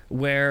going.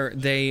 Where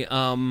they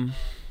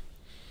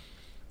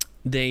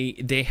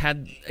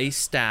had a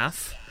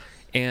staff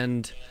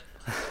and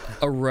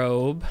a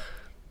robe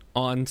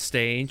on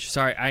stage.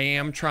 Sorry,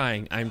 I'm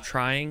trying.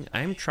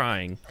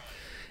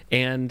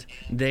 And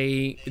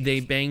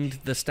they banged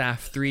the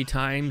staff 3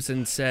 times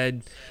and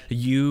said,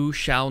 "You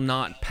shall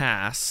not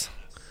pass,"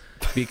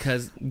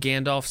 because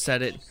Gandalf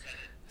said it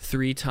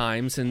 3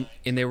 times, and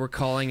they were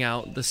calling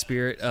out the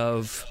spirit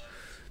of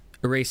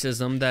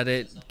racism, that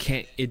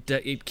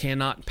it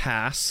cannot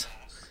pass.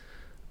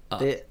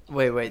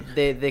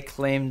 They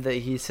claimed that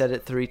he said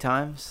it 3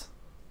 times?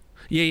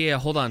 Yeah.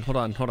 Hold on.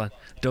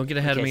 Don't get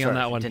ahead of me on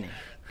that one. Continue.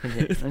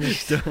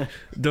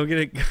 Don't get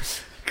it.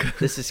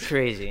 This is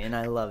crazy, and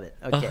I love it.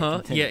 Okay.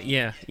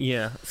 Continue.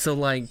 Yeah. So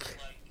like,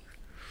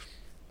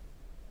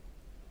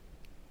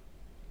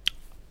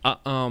 I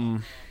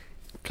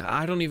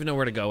don't even know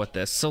where to go with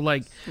this. So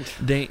like,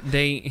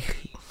 they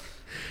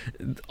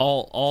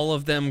all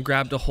of them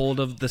grabbed a hold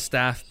of the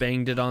staff,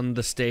 banged it on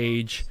the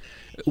stage,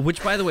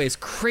 which, by the way, is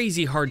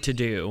crazy hard to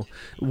do,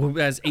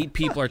 as 8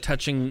 people are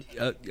touching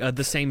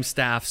the same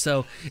staff.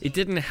 So it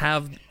didn't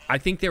have. I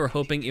think they were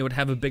hoping it would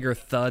have a bigger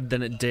thud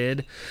than it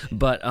did,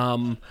 but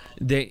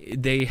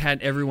they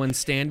had everyone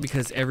stand,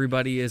 because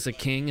everybody is a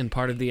king and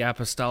part of the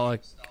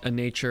apostolic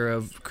nature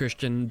of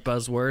Christian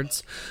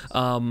buzzwords.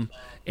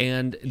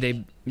 And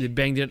they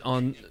banged it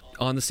on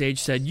the stage,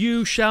 said,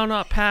 "You shall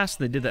not pass."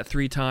 And they did that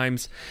 3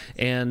 times,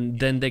 and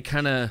then they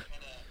kind of.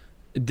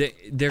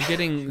 They're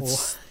getting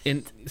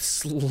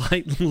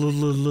slightly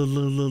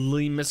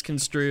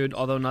misconstrued,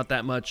 although not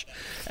that much,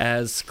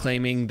 as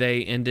claiming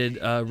they ended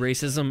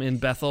racism in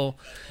Bethel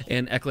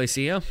and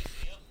Ecclesia.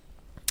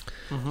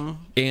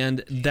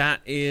 And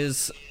that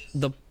is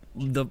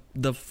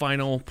the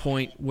final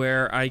point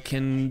where I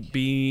can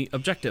be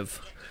objective.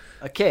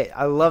 Okay,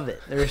 I love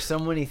it. There are so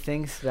many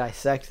things to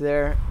dissect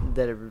there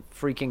that are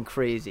freaking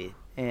crazy,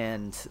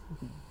 and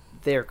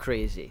they're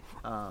crazy.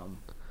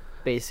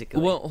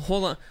 Basically. Well,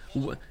 hold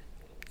on.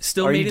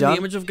 Still made in the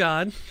image of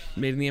God.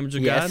 Made in the image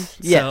of God.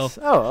 Yes.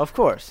 So, of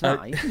course.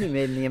 No, you can be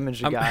made in the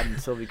image of God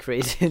and still be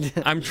crazy.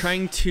 I'm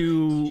trying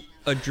to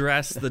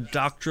address the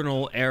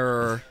doctrinal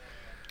error,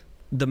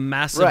 the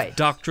massive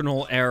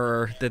doctrinal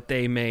error that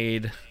they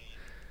made.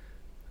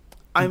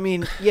 I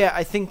mean, yeah,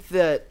 I think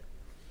that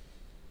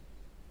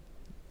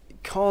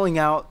calling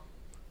out,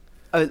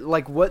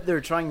 like, what they're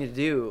trying to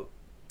do,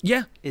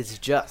 is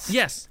just.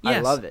 Yes. I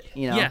love it.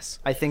 You know,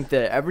 I think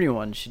that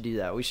everyone should do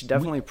that. We should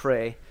definitely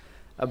pray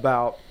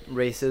about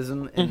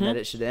racism and that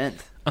it should end.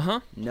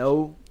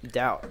 No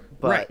doubt.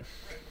 But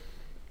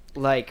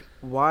like,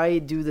 why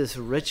do this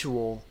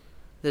ritual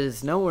that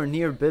is nowhere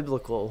near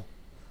biblical?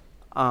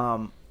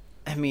 I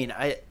mean,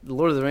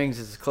 Lord of the Rings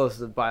is as close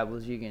to the Bible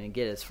as you're gonna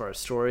get as far as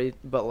story,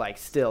 but like,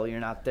 still,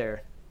 you're not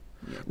there,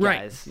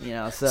 guys. You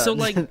know, so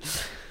like,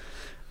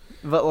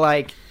 but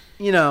like,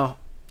 you know.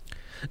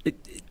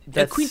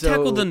 Can we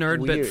tackle the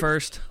nerd bit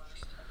first?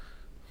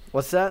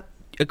 What's that?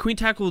 Can we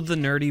tackle the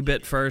nerdy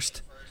bit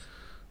first?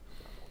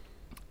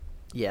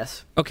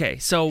 Yes. Okay,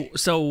 so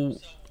all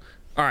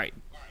right,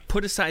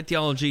 put aside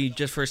theology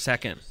just for a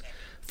second.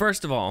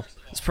 First of all,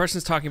 this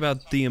person's talking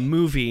about the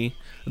movie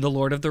The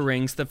Lord of the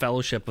Rings, The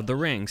Fellowship of the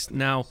Rings.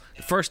 Now,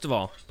 first of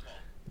all,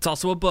 it's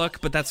also a book,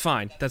 but that's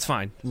fine. That's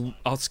fine.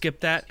 I'll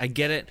skip that. I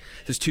get it.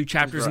 There's 2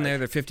 chapters in there.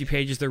 They're 50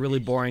 pages. They're really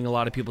boring. A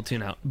lot of people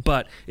tune out.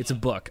 But it's a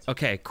book.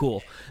 Okay,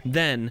 cool.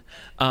 Then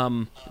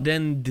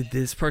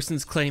this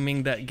person's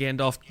claiming that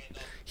Gandalf,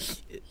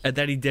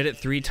 that he did it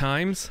 3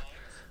 times.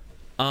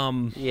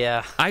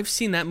 Yeah. I've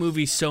seen that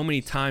movie so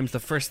many times. The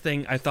first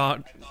thing I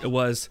thought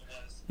was,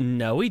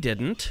 no, he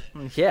didn't.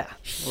 Yeah.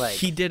 Like,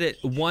 He did it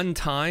 1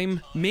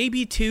 time,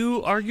 maybe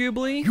 2,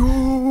 arguably.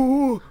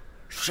 you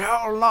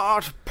shall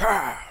not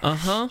pass.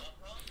 Uh-huh.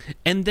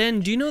 And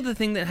then, do you know the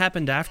thing that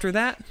happened after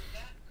that?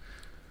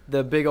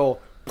 The big old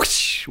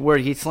whoosh, where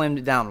he slammed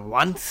it down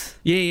once,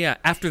 Yeah,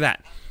 after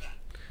that.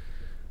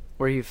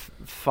 where he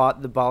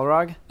fought the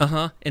Balrog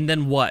Uh-huh. And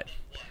then what?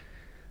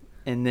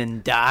 and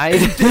then died.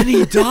 Then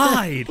he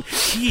died.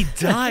 He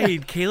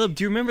died. Caleb,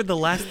 do you remember the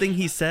last thing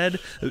he said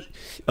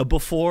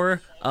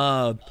before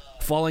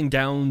falling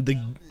down the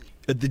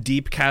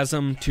deep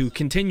chasm to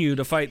continue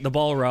to fight the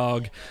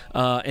Balrog,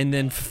 and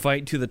then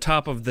fight to the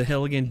top of the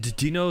hill again?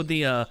 Do you know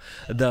the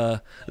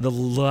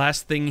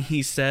last thing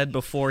he said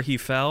before he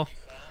fell?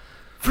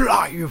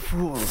 Fly, you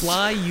fools.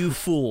 Fly, you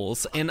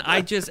fools. And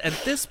I just, at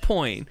this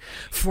point,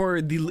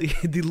 for the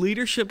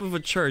leadership of a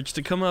church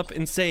to come up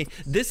and say,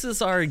 this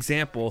is our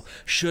example,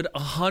 should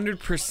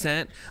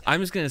 100%, I'm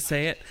just going to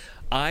say it,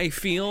 I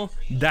feel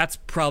that's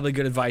probably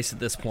good advice at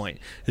this point.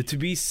 To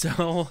be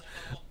so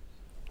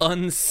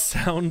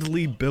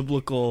unsoundly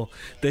biblical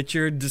that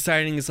you're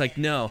deciding it's like,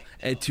 no,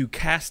 to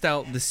cast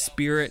out the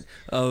spirit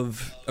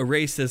of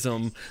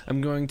racism, I'm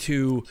going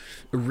to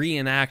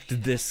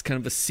reenact this kind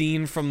of a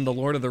scene from The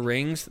Lord of the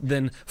Rings,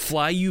 then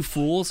fly, you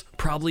fools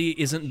probably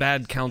isn't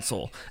bad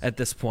counsel at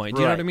this point.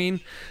 Do you know what I mean?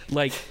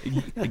 Like,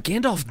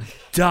 Gandalf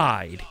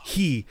died.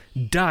 He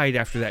died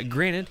after that.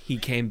 Granted, he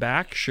came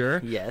back,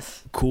 sure.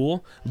 Yes.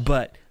 Cool.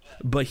 But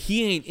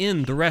he ain't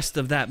in the rest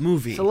of that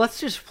movie. So let's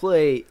just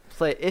play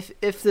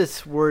if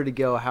this were to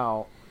go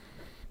how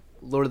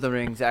Lord of the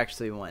Rings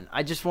actually went.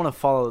 I just want to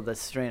follow the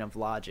strain of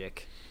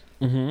logic.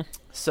 Mm-hmm.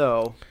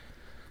 So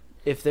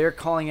if they're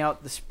calling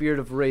out the spirit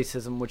of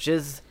racism, which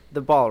is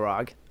the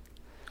Balrog,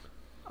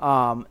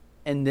 and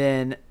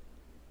then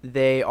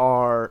they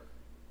are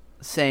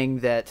saying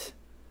that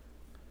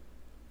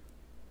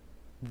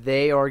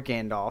they are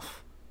Gandalf.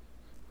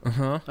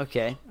 Uh-huh.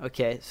 Okay.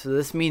 So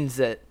this means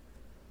that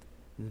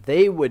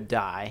they would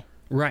die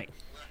Right.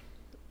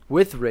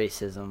 with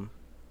racism.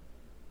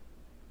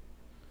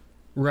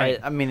 Right.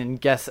 I mean,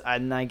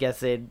 and I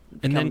guess they'd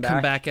come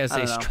back as I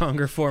a don't know.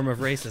 stronger form of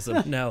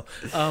racism. No.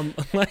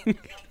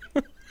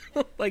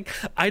 Like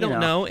I don't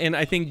know, and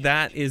I think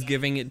that is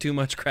giving it too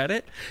much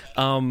credit.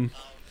 I mean,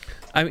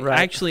 Right.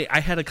 actually, I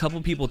had a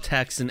couple people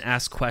text and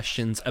ask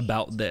questions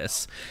about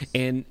this,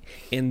 and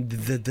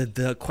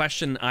the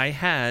question I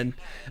had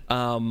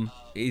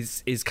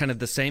is kind of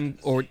the same,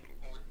 or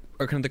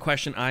kind of the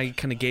question I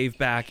kind of gave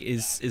back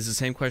is the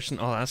same question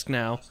I'll ask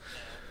now.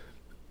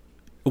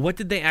 What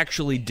did they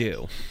actually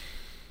do?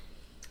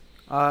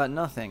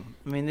 Nothing.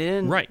 I mean, they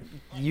didn't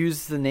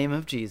use the name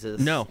of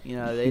Jesus. No,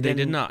 they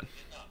did not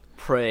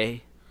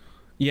pray.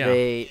 Yeah,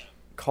 They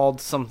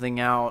called something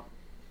out.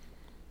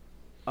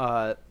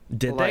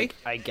 did like,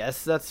 they? I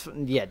guess that's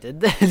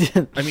did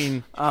they? I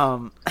mean,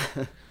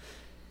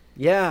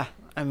 yeah.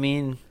 I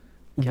mean,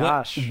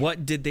 gosh.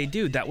 What did they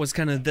do? That was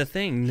kind of the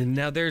thing. And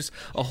now there's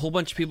a whole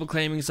bunch of people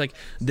claiming it's like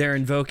they're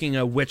invoking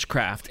a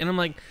witchcraft. And I'm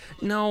like,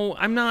 no,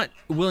 I'm not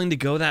willing to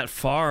go that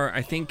far.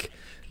 I think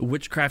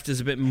witchcraft is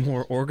a bit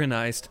more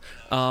organized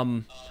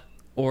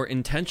or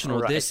intentional.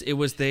 Right.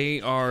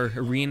 They are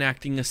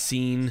reenacting a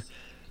scene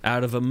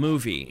out of a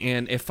movie.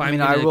 And if I'm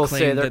I going will to say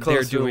claim they're that they're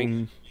close to-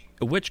 doing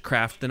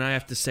witchcraft, then I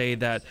have to say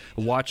that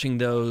watching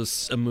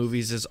those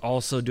movies is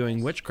also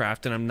doing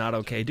witchcraft, and I'm not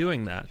okay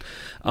doing that.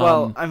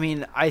 Well, I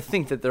mean, I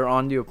think that they're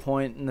onto a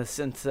point in the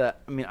sense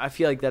that, I mean, I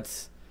feel like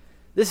this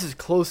is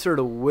closer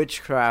to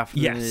witchcraft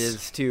than it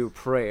is to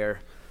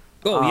prayer.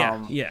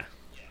 Oh, yeah.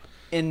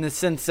 In the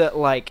sense that,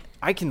 like,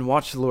 I can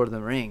watch The Lord of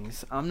the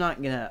Rings. I'm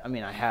not gonna, I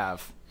mean, I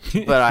have,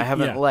 but I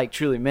haven't, like,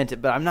 truly meant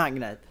it, but I'm not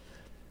gonna,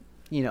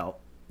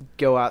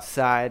 go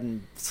outside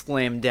and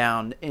slam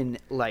down in,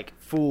 like,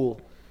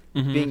 full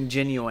being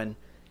genuine,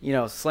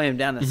 slam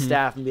down the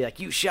staff and be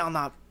like, you shall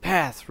not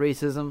pass,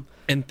 racism.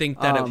 And think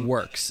that it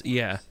works,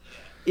 yeah.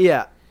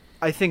 Yeah,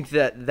 I think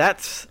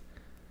that's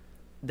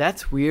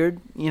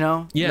weird,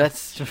 Yeah.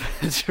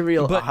 That's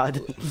real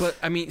odd. But,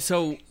 I mean,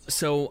 so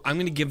I'm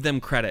going to give them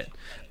credit,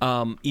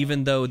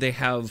 even though they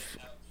have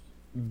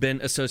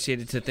been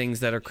associated to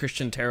things that are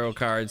Christian tarot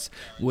cards,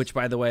 which,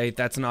 by the way,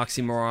 that's an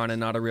oxymoron and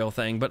not a real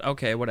thing, but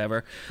okay,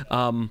 whatever.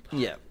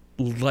 Yeah.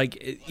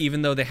 Like,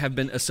 even though they have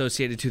been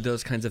associated to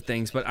those kinds of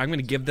things, but I'm going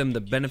to give them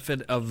the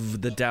benefit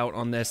of the doubt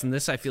on this, and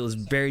this I feel is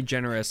very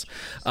generous.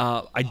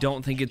 I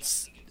don't think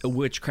it's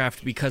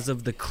witchcraft because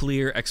of the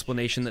clear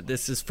explanation that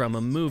this is from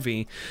a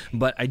movie,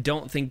 but I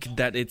don't think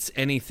that it's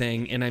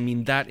anything, and I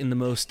mean that in the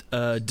most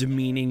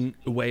demeaning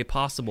way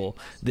possible.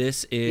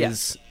 This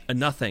is a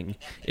nothing.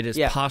 It is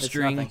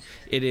posturing.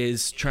 It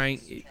is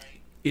trying.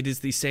 It is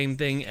the same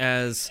thing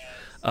as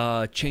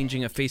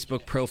changing a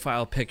Facebook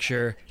profile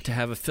picture to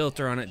have a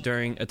filter on it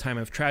during a time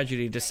of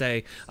tragedy to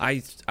say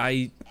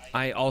I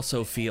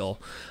also feel,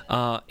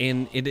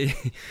 and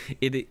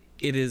it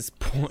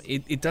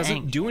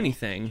doesn't do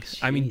anything. Jeez.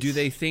 I mean, do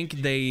they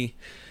think they?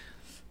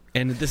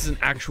 And this is an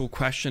actual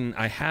question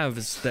I have: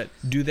 is that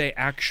do they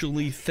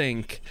actually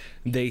think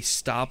they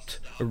stopped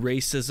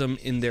racism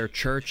in their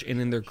church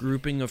and in their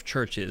grouping of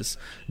churches?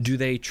 Do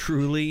they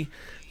truly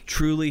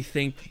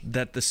think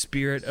that the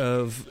spirit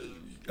of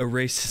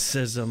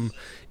racism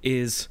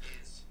is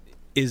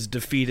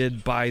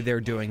defeated by their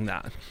doing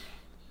that?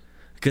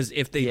 Because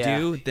if they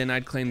do, then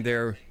I'd claim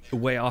they're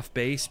way off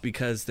base,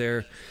 because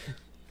they're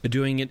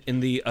doing it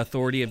in the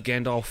authority of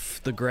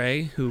Gandalf the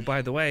Grey, who,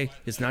 by the way,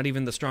 is not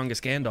even the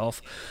strongest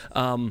Gandalf.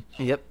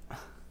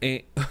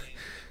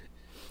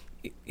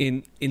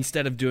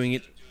 Instead of doing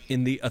it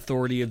in the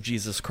authority of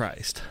Jesus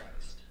Christ.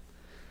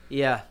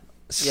 Yeah.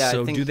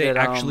 So do they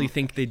actually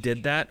think they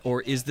did that,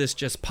 or is this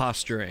just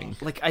posturing?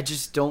 Like, I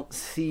just don't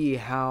see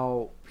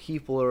how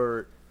people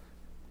are.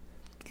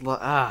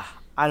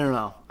 I don't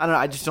know.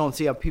 I just don't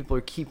see how people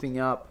are keeping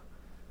up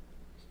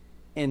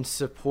and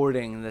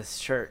supporting this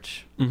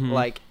church. Mm-hmm.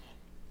 Like,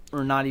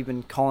 or not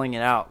even calling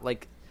it out.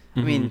 Like,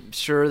 I mean,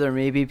 sure, there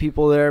may be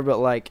people there, but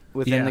like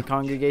within the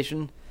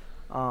congregation,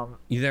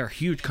 they're a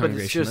huge congregation.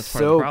 But it's just that's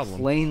part of the problem.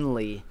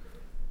 Plainly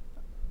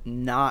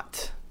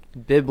not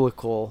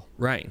biblical,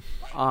 right?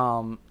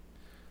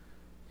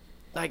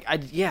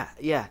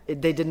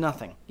 They did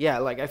nothing. Yeah,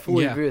 like I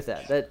fully agree with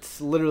that.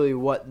 That's literally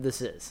what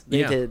this is.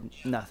 They did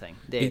nothing.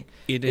 They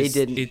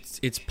didn't.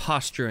 It's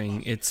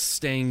posturing. It's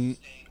staying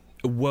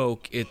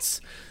woke. It's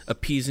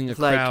appeasing a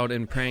crowd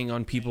and preying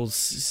on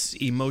people's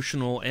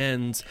emotional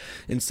ends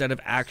instead of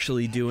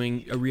actually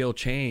doing a real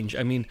change.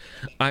 I mean,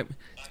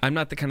 I'm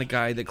not the kind of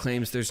guy that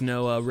claims there's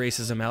no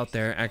racism out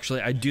there.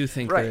 Actually, I do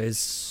think there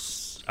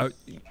is a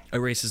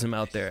racism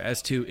out there.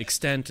 As to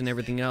extent and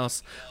everything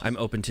else, I'm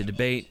open to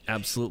debate,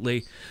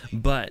 absolutely.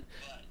 But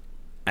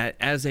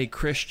as a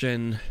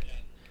Christian,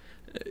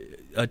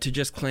 to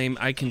just claim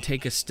I can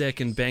take a stick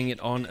and bang it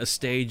on a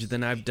stage,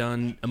 then I've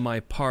done my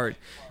part,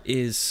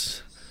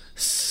 is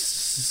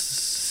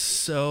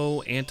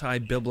so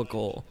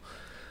anti-biblical.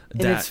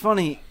 And it's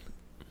funny,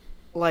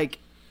 like,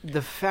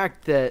 the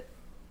fact that,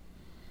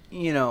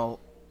 you know,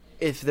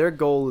 if their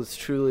goal is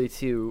truly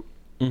to,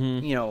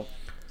 you know,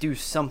 do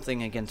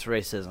something against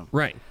racism.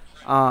 Right.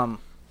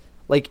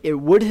 Like, it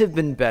would have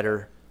been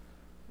better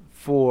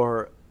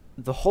for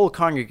the whole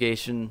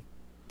congregation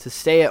to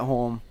stay at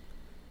home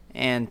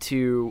and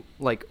to,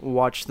 like,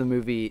 watch the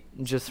movie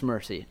Just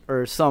Mercy,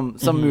 or some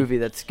movie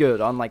that's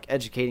good on, like,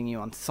 educating you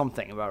on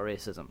something about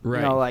racism. Right.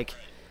 You know, like,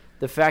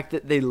 the fact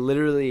that they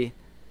literally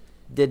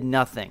did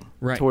nothing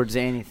towards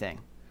anything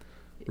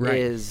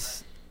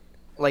is,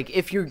 like,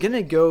 if you're going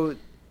to go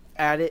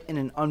at it in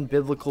an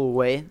unbiblical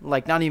way,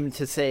 like, not even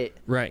to say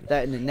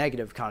that in a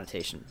negative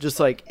connotation, just,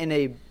 like, in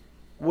a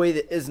way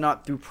that is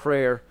not through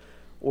prayer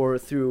or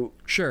through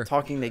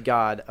talking to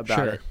God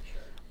about it.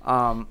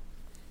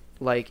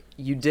 Like,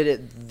 you did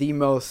it the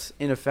most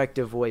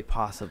ineffective way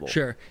possible.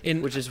 Sure.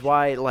 Which is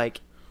why, like,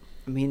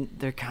 I mean,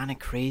 they're kind of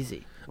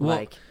crazy. Well,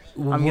 like,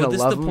 I'm going to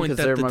love them because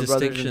they're my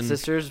brothers and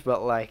sisters,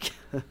 but, like,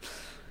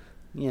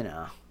 you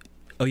know.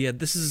 Oh, yeah,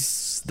 this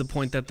is the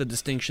point that the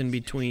distinction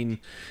between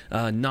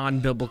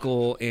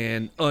non-biblical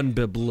and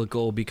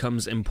unbiblical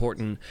becomes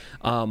important.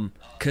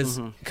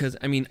 Because,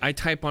 I mean, I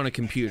type on a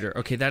computer.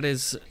 Okay, that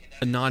is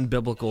a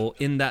non-biblical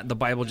in that the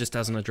Bible just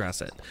doesn't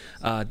address it.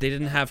 They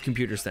didn't have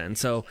computers then,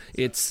 so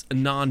it's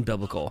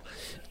non-biblical.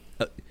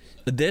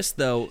 This,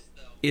 though,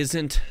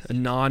 isn't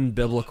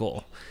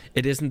non-biblical.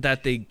 It isn't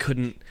that they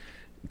couldn't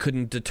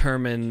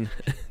determine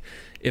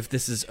if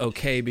this is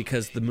okay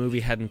because the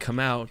movie hadn't come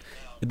out.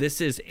 This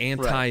is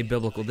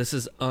anti-biblical. This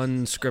is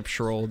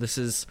unscriptural. This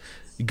is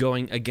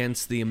going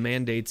against the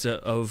mandates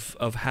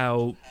of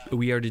how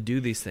we are to do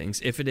these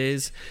things. If it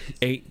is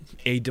a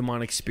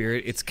demonic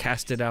spirit, it's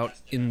casted out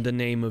in the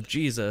name of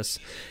Jesus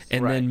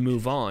and then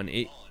move on.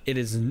 It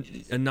is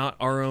not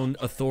our own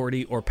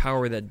authority or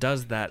power that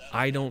does that.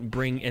 I don't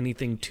bring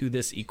anything to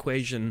this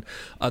equation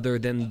other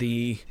than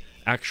the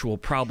actual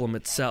problem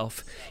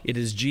itself. It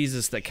is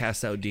Jesus that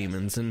casts out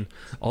demons, and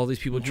all these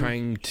people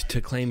trying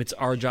to claim it's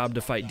our job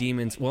to fight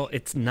demons. Well,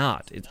 it's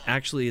not. It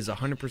actually is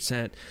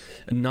 100%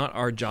 not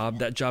our job.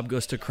 That job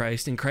goes to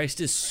Christ, and Christ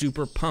is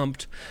super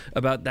pumped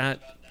about that,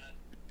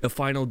 a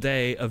final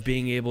day of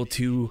being able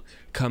to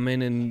come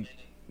in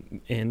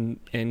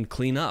and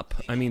clean up.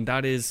 I mean,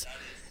 that is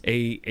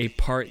a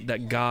part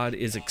that God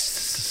is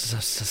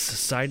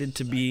excited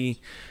to be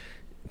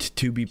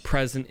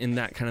present in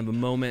that kind of a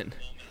moment.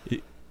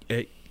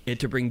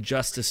 To bring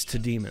justice to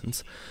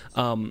demons.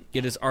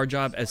 It is our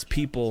job as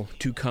people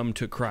to come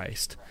to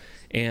Christ.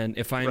 And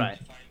if I'm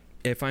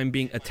if I'm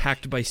being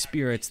attacked by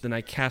spirits, then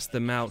I cast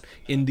them out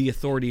in the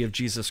authority of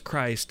Jesus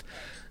Christ,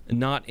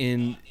 not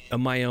in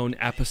my own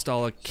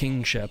apostolic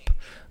kingship.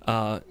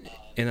 And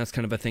that's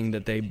kind of a thing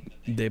that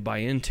they buy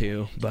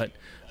into. But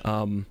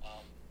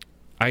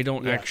I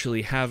don't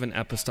actually have an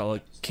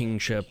apostolic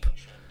kingship.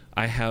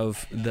 I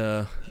have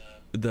the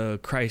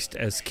Christ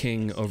as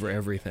king over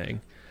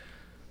everything.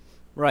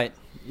 Right.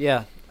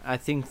 Yeah. I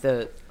think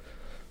that.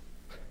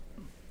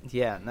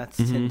 Yeah, and that's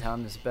 10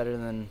 times better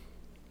than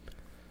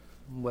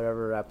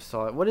whatever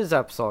apostolic. What is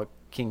apostolic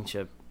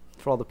kingship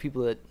for all the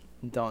people that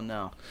don't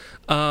know?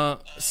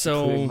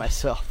 Including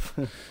myself.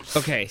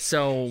 Okay,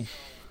 so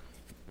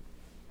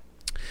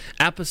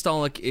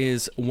apostolic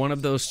is one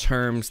of those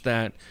terms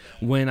that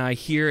when I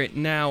hear it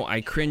now,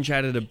 I cringe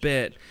at it a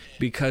bit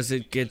because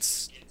it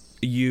gets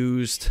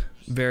used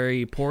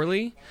very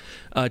poorly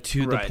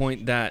to the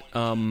point that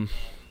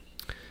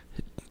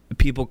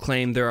people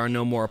claim there are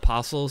no more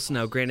apostles.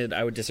 Now, granted,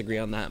 I would disagree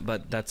on that,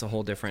 but that's a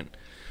whole different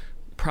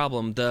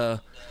problem. The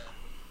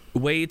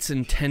way it's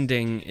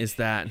intending is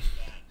that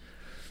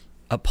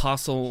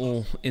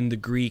apostle in the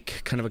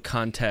Greek kind of a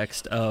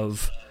context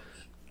of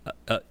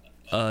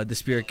the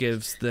Spirit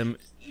gives them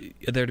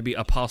there to be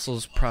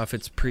apostles,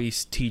 prophets,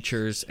 priests,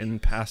 teachers,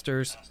 and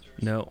pastors.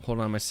 No, hold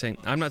on, I'm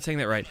not saying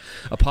that right.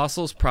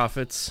 Apostles,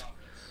 prophets,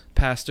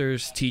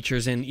 pastors,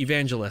 teachers, and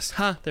evangelists.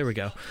 There we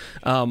go.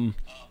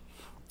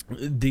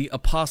 The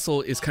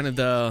apostle is kind of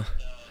the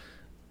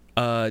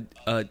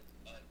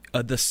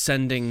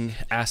sending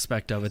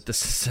aspect of it, the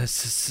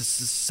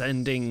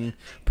sending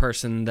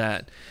person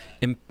that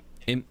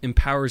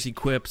empowers,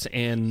 equips,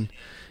 and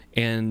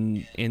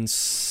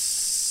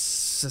sends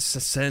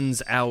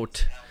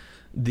out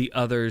the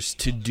others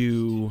to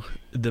do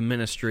the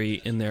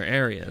ministry in their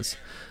areas.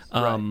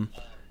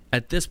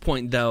 At this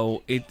point,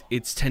 though,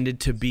 it's tended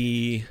to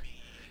be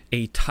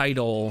a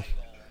title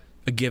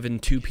given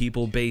to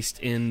people based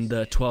in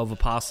the 12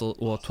 apostles,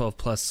 12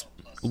 plus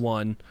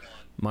 1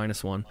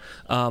 minus 1.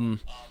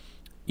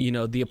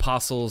 The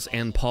apostles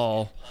and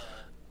Paul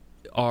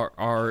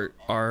are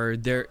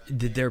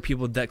there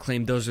people that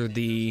claim those are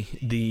the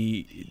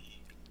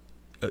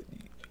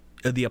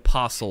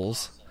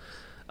apostles,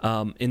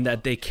 in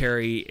that they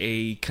carry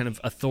a kind of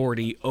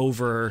authority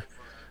over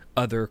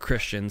other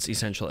Christians,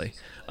 essentially.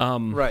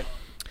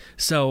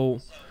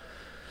 So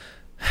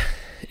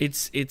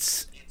it's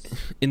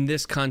in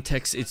this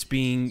context, it's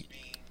being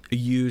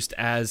used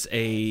as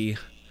a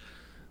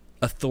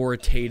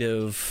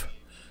authoritative,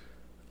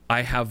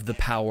 I have the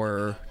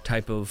power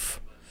type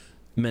of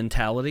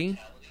mentality.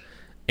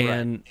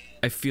 And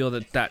I feel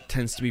that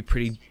tends to be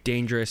pretty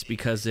dangerous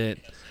because it,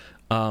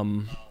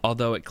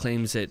 although it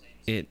claims it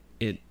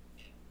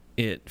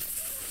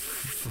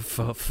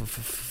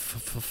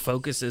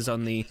focuses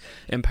on the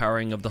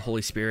empowering of the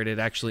Holy Spirit, it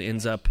actually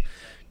ends up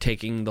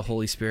taking the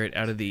Holy Spirit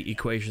out of the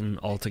equation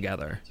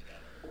altogether.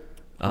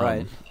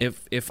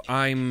 If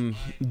I'm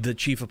the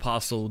chief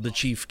apostle, the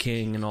chief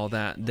king, and all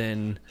that,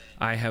 then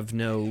I have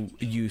no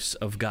use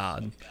of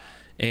God,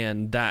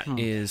 and that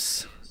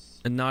is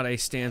not a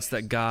stance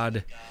that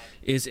God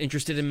is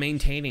interested in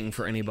maintaining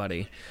for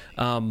anybody.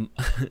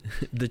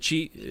 The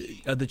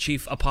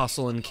chief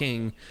apostle and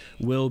king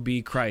will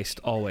be Christ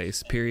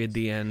always. Period.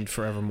 The end.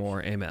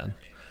 Forevermore. Amen.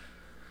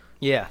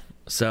 Yeah.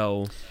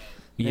 So,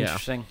 yeah.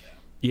 Interesting.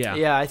 Yeah.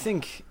 Yeah, I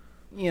think,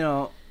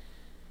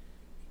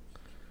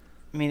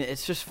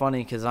 it's just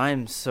funny because I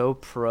am so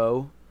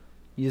pro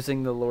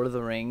using the Lord of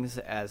the Rings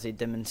as a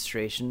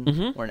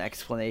demonstration or an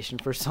explanation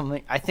for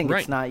something. I think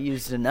it's not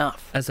used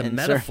enough. As a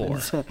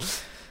metaphor.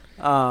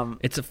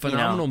 It's a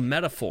phenomenal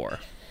metaphor.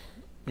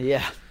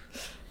 Yeah.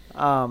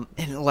 And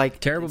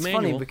terrible it's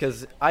manual. funny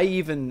because I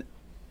even,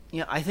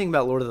 I think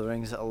about Lord of the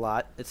Rings a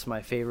lot. It's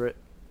my favorite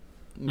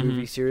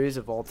movie series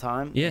of all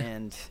time. Yeah.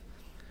 And,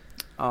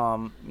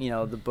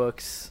 the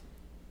books,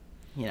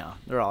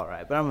 they're all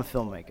right. But I'm a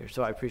filmmaker,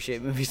 so I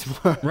appreciate movies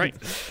more. Right.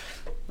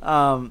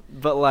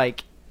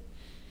 But,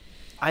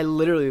 I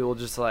literally will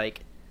just,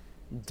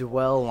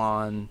 dwell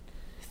on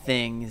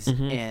things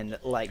and,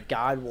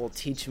 God will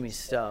teach me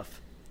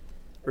stuff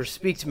or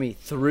speak to me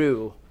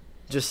through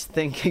just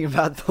thinking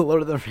about the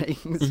Lord of the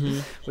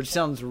Rings, which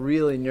sounds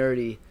really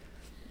nerdy.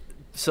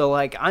 So,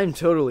 I'm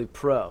totally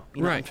pro.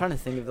 I'm trying to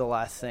think of the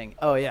last thing.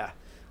 Oh, yeah.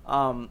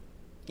 I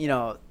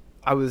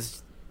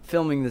was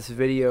filming this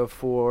video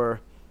for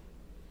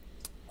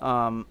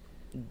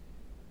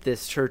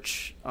this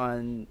church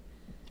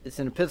it's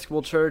an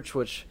Episcopal church,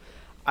 which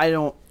I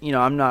don't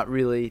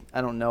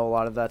know a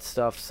lot of that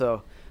stuff.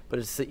 So, but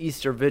it's the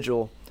Easter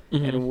Vigil,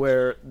 and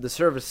where the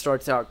service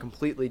starts out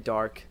completely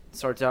dark,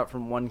 starts out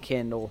from one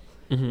candle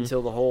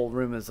until the whole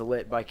room is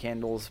lit by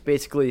candles,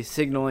 basically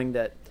signaling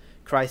that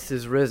Christ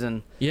is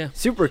risen. Yeah.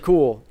 Super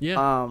cool.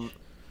 Yeah.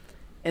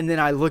 And then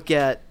I look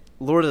at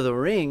Lord of the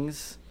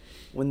Rings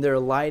when they're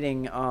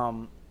lighting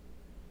the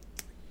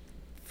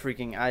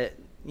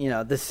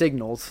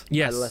signals.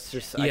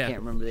 Yes. I can't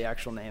remember the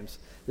actual names.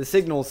 The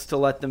signals to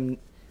let the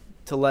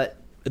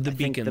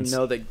beacons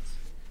know that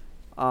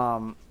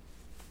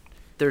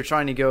they're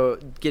trying to go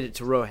get it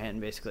to Rohan,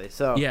 basically.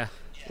 So yeah.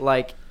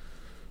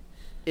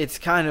 it's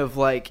kind of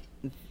like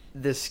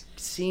this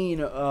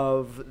scene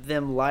of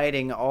them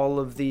lighting all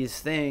of these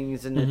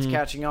things, and it's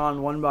catching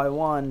on one by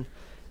one,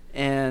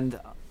 and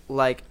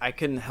like I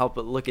couldn't help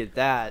but look at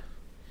that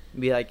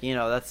and be like,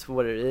 that's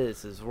what it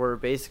is we're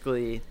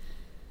basically,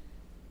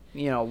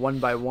 one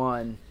by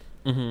one,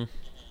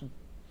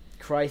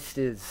 Christ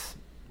is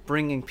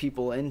bringing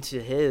people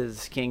into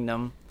his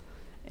kingdom,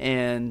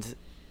 and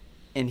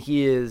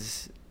he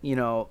is,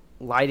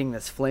 lighting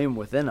this flame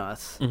within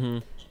us,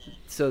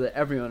 so that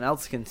everyone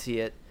else can see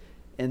it,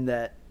 and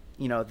that,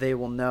 they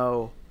will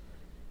know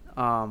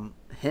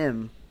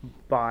him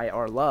by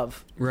our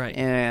love. Right.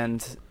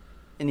 And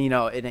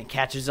it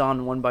catches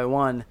on one by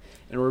one,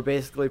 and we're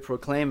basically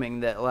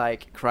proclaiming that,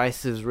 like,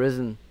 Christ is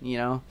risen,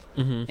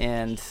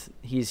 and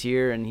he's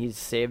here, and he's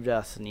saved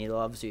us, and he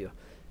loves you.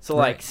 So,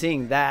 like,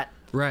 seeing that,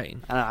 right.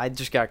 I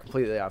just got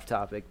completely off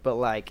topic, but,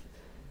 like,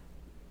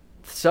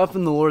 stuff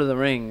in the Lord of the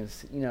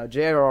Rings,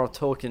 J.R.R.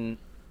 Tolkien,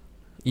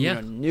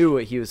 knew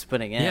what he was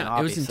putting in. Yeah,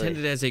 obviously. It was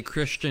intended as a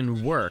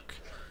Christian work,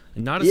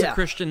 not as a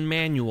Christian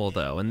manual,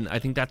 though, and I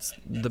think that's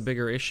the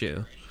bigger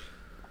issue.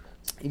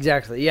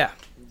 Exactly. Yeah.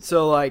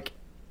 So, like,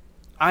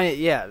 not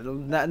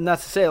to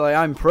say, like,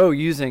 I'm pro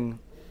using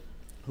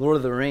Lord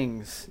of the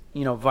Rings,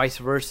 vice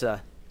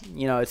versa.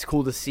 It's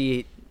cool to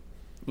see,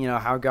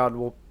 how God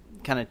will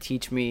kind of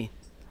teach me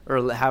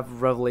or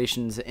have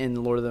revelations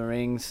in Lord of the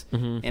Rings.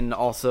 And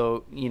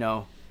also,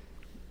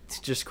 it's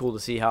just cool to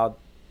see how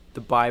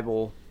the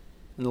Bible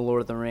and the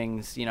Lord of the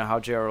Rings, how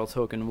J.R.R.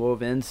 Tolkien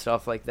wove in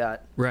stuff like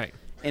that. Right.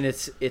 And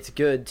it's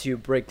good to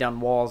break down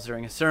walls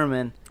during a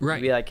sermon. Right.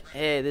 And be like,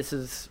 hey, this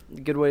is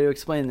a good way to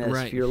explain this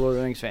if you're a Lord of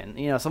the Rings fan.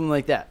 Something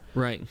like that.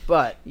 Right.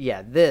 But,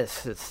 yeah,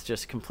 it's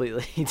just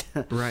completely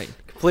right.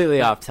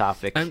 completely off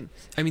topic. I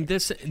mean,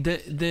 this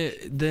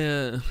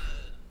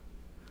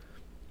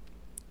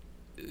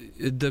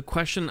the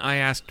question I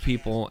asked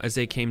people as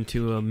they came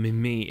to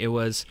me, it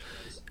was,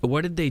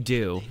 what did they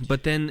do?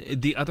 But then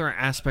the other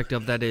aspect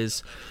of that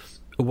is,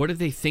 what did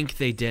they think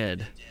they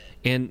did?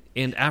 And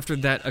after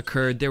that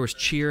occurred, there was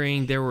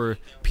cheering. There were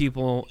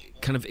people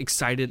kind of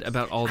excited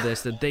about all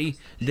this. That they,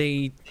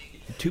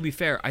 to be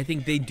fair, I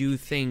think they do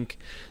think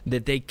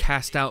that they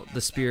cast out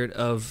the spirit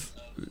of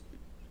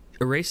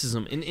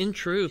racism. And in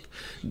truth,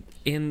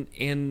 and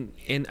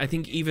I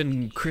think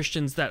even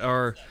Christians that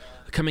are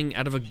coming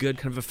out of a good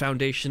kind of a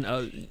foundation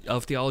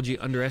of theology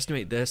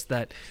underestimate this,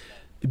 that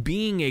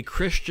being a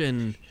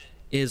Christian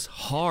is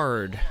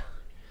hard,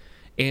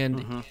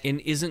 and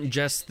isn't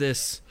just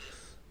this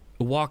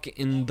walk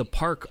in the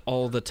park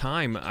all the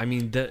time. I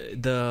mean,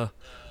 the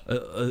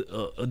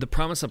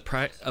promise of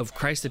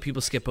Christ that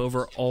people skip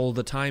over all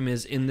the time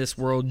is, in this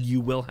world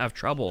you will have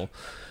trouble,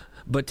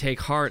 but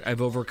take heart,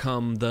 I've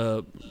overcome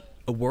the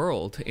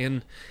world.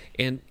 And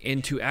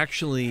to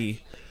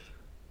actually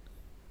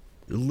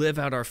live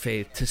out our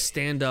faith, to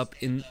stand up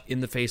in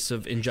the face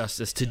of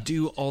injustice, to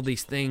do all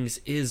these things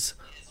is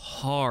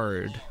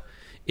hard.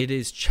 It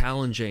is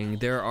challenging.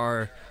 There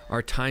are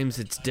times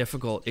it's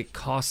difficult. It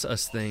costs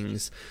us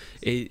things.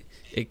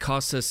 It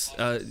costs us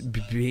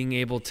being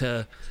able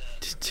to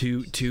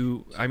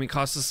I mean, it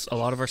costs us a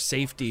lot of our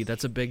safety.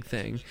 That's a big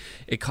thing.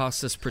 It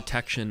costs us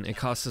protection. It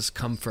costs us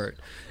comfort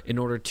in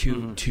order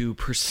to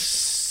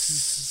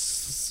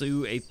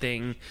pursue a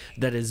thing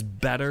that is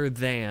better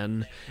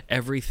than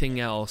everything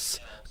else.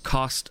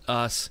 Cost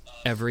us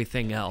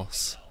everything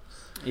else.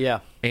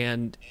 Yeah.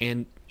 And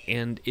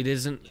it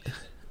isn't.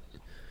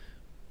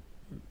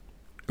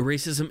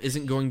 Racism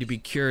isn't going to be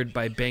cured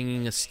by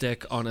banging a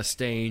stick on a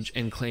stage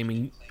and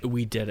claiming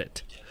we did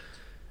it.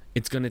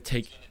 It's going to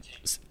take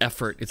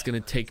effort. It's going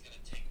to take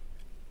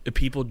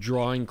people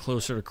drawing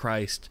closer to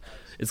Christ.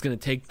 It's going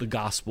to take the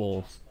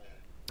gospel.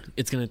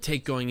 It's going to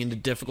take going into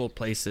difficult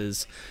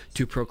places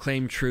to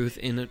proclaim truth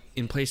in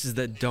places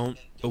that don't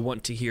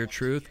want to hear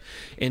truth,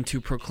 and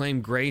to proclaim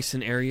grace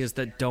in areas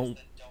that don't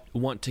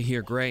want to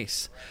hear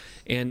grace,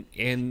 and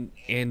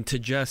to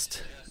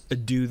just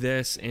do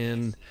this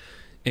and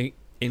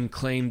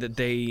claim that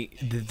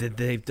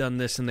they've done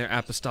this in their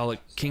apostolic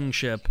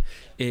kingship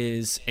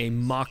is a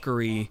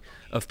mockery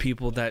of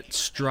people that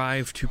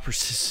strive to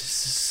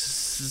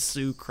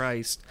pursue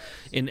Christ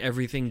in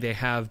everything they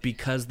have,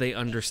 because they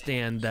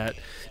understand that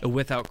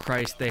without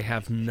Christ they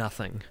have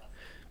nothing.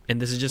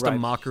 And this is just a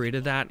mockery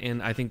to that,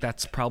 and I think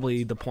that's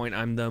probably the point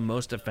I'm the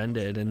most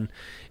offended,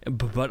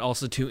 but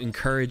also to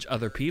encourage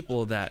other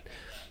people that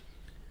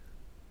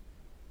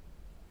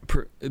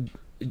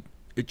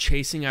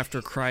chasing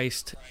after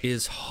Christ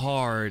is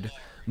hard,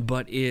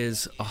 but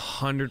is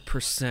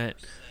 100%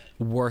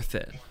 worth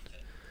it.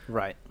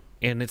 Right.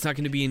 And it's not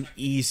going to be an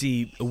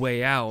easy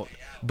way out,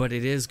 but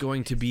it is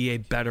going to be a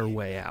better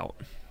way out.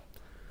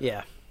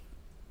 Yeah.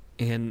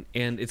 And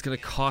it's going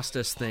to cost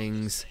us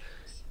things,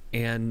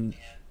 and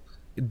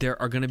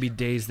there are going to be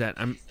days that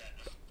I'm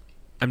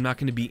not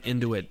going to be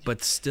into it,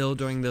 but still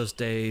during those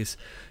days,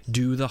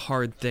 do the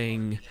hard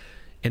thing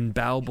and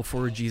bow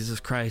before Jesus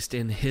Christ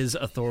in his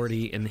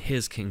authority and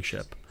his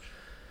kingship.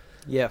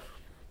 Yeah.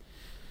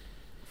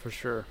 For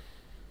sure.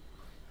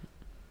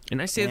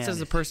 And I say this as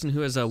a person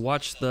who has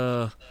watched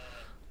the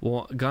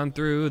gone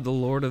through the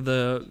Lord of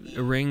the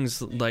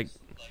Rings like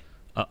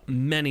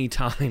many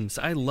times.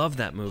 I love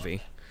that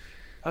movie.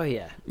 Oh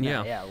yeah. No,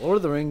 Yeah. yeah. Lord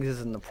of the Rings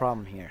isn't the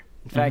problem here.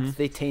 In fact,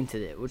 they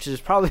tainted it, which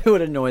is probably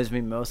what annoys me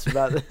most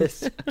about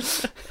this.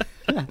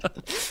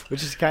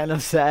 Which is kind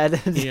of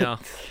sad. Yeah.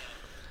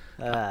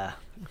 Hey,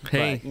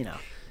 but, you know.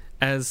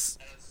 as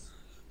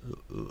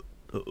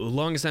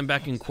long as I'm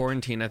back in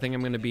quarantine, I think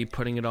I'm going to be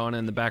putting it on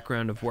in the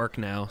background of work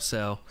now.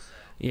 So,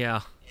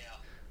 yeah.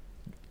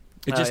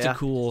 It's just a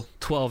cool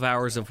 12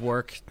 hours of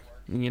work,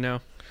 you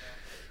know?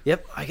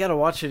 Yep, I gotta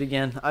watch it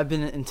again. I've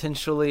been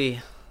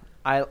intentionally,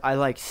 I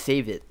like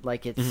save it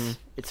like it's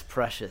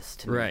precious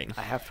to me. Right.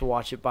 I have to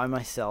watch it by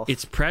myself.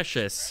 It's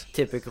precious.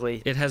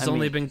 Typically. It has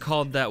only been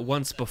called that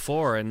once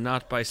before and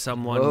not by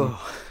someone.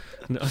 Oh.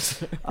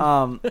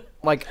 No.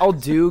 Like I'll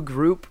do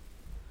group,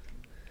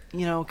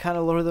 you know, kind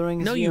of Lord of the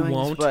Rings. No, you viewings,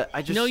 won't. But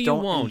I just no, you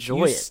don't won't. enjoy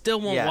You it. still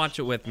won't Yeah. watch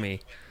it with me.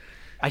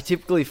 I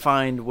typically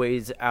find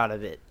ways out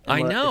of it.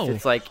 I know. If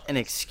it's like an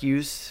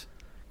excuse,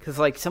 because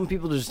like some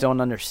people just don't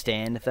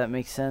understand, if that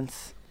makes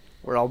sense.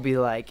 Where I'll be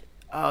like,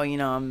 oh, you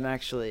know, I'm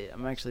actually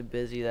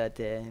busy that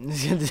day.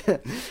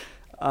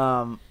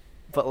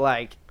 But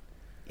like,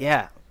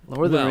 yeah,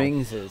 Lord of the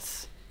Rings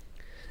is.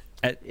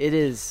 It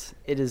is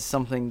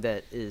something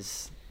that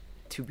is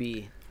to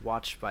be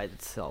watched by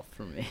itself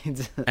for me.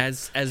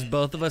 As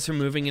both of us are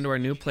moving into our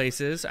new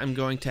places, I'm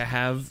going to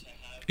have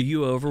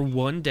you over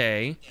one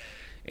day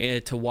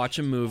to watch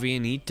a movie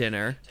and eat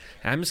dinner.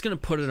 And I'm just going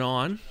to put it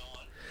on,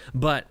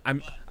 but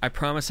I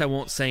promise I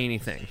won't say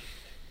anything.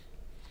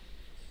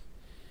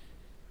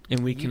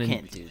 And we You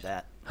can't do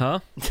that. Huh?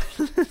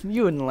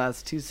 You wouldn't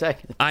last 2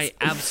 seconds. I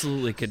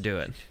absolutely could do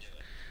it.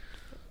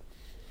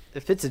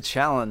 If it's a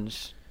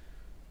challenge.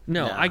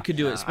 No, I could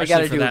do it, I especially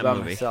gotta for do that it by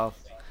movie. myself.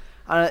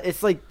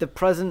 It's like the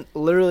present,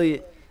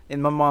 literally,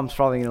 and my mom's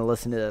probably going to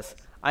listen to this.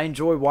 I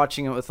enjoy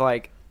watching it with,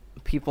 like,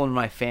 people in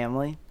my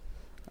family,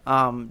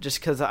 just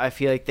because I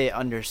feel like they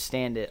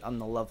understand it on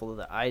the level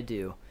that I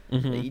do.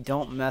 That you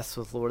don't mess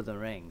with Lord of the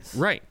Rings.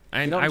 Right.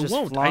 And You don't I just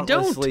won't. I don't.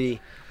 flauntlessly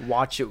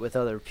watch it with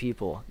other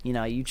people. You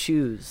know, you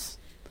choose.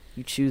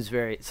 You choose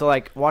very... So,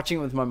 like, watching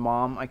it with my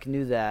mom, I can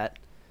do that.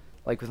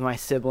 Like, with my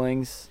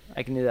siblings,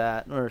 I can do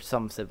that. Or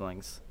some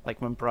siblings. Like,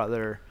 my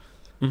brother.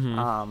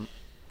 Mhm.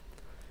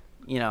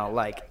 You know,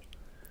 like,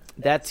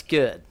 that's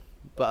good.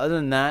 But other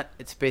than that,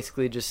 it's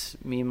basically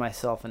just me,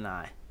 myself, and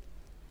I.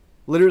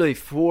 Literally,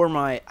 for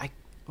my...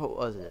 what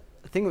was it?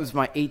 I think it was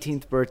my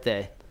 18th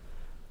birthday.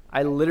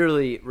 I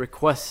literally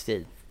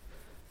requested,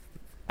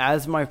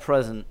 as my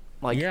present,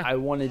 like, Yeah. I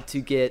wanted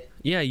to get...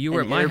 Yeah, you were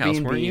an at my house,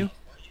 Airbnb weren't you?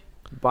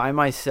 by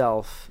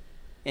myself,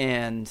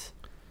 and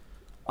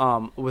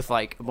with,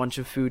 like, a bunch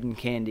of food and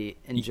candy,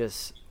 and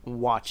just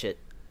watch it.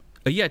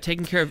 Yeah,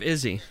 taking care of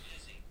Izzy.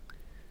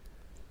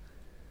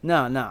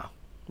 No.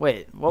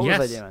 Wait, what was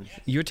I doing?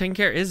 You were taking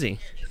care of Izzy.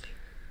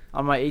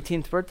 On my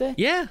 18th birthday?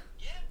 Yeah.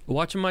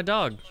 Watching my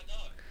dog.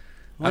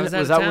 When, was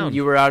out of that town. when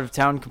you were out of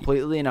town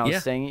completely and I was Yeah.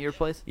 staying at your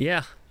place?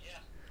 Yeah.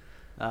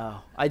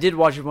 Oh, I did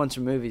watch a bunch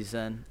of movies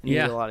then. And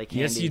Yeah. eat a lot of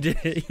candy. Yes, you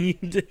did. You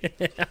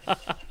did.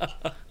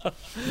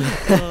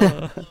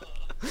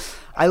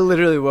 I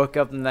literally woke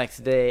up the next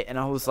day and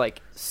I was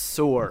like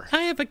sore.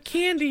 I have a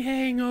candy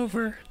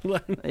hangover.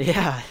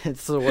 Yeah,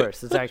 it's the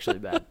worst. It's actually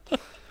bad.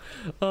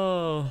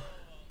 Oh.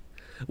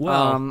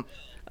 Well.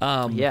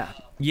 Yeah.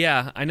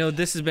 Yeah, I know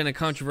this has been a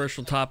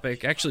controversial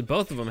topic. Actually,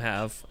 both of them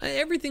have.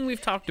 Everything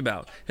we've talked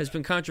about has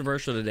been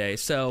controversial today.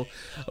 So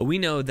we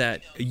know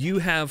that you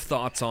have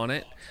thoughts on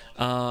it,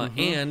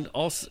 and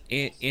also,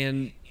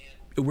 and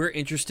we're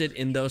interested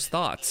in those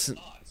thoughts.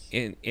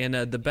 And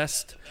the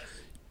best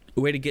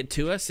way to get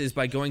to us is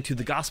by going to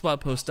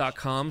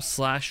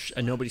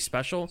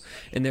thegospeloutpost.com/a-nobody-special,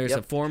 and there's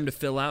a form to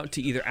fill out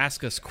to either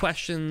ask us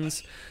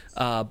questions,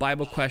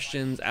 Bible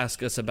questions,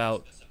 ask us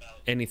about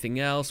anything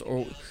else,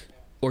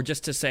 or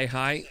just to say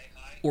hi,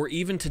 or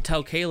even to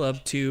tell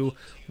Caleb to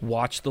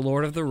watch The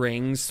Lord of the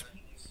Rings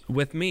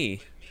with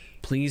me.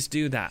 Please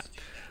do that.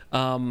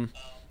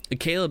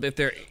 Caleb, if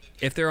they're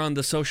on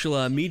the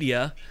social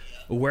media,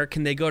 where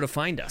can they go to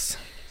find us?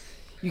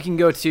 You can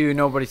go to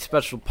Nobody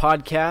Special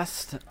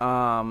Podcast,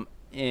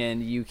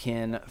 and you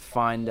can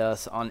find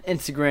us on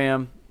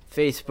Instagram,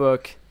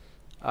 Facebook,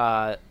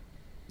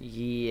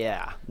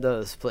 yeah,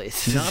 those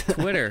places. Not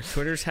Twitter.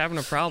 Twitter's having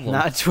a problem.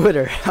 Not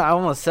Twitter. I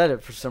almost said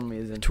it for some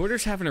reason.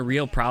 Twitter's having a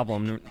real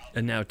problem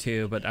now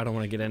too, but I don't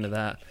want to get into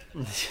that.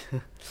 But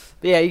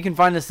yeah, you can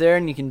find us there,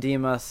 and you can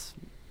DM us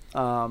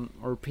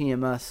or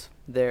PM us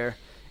there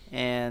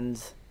and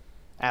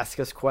ask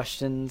us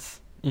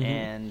questions.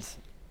 And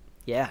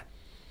yeah.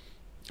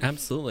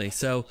 Absolutely.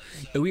 So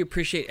we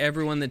appreciate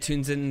everyone that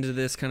tunes into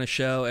this kind of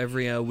show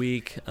every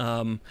week,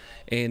 and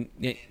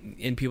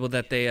people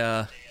that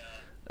they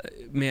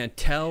man,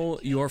 tell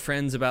your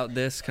friends about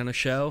this kind of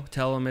show.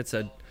 Tell them it's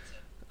a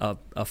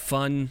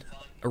fun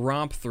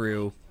romp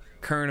through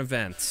current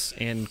events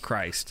and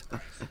Christ.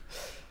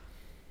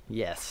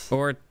 Yes.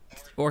 Or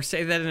or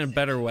say that in a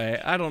better way.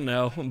 I don't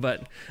know,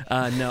 but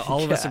no,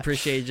 all of us Yeah.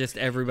 appreciate just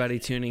everybody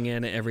tuning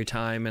in every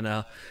time,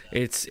 and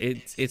it's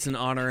an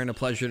honor and a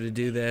pleasure to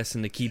do this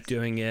and to keep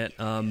doing it.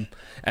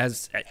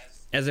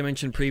 As I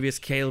mentioned previous,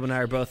 Caleb and I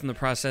are both in the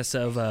process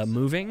of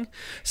moving,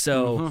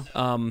 so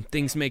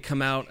things may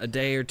come out a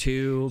day or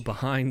two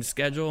behind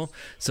schedule.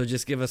 So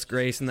just give us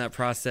grace in that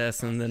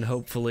process, and then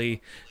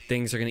hopefully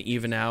things are going to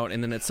even out.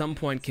 And then at some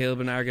point,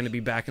 Caleb and I are going to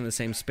be back in the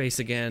same space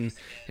again,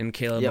 and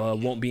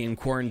Caleb won't be in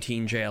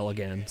quarantine jail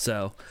again.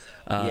 So,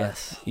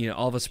 Yes.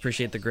 all of us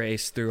appreciate the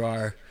grace through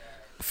our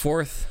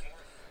 4th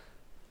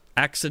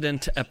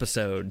accident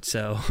episode.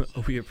 So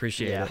we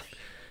appreciate it.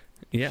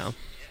 Yeah.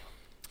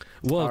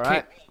 Well, All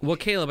right.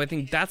 Caleb, I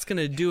think that's going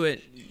to do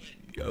it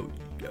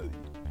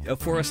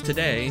for us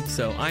today.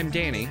 So I'm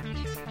Danny.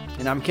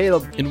 And I'm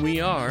Caleb. And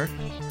we are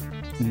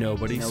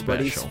Nobody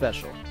Nobody Special.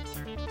 special.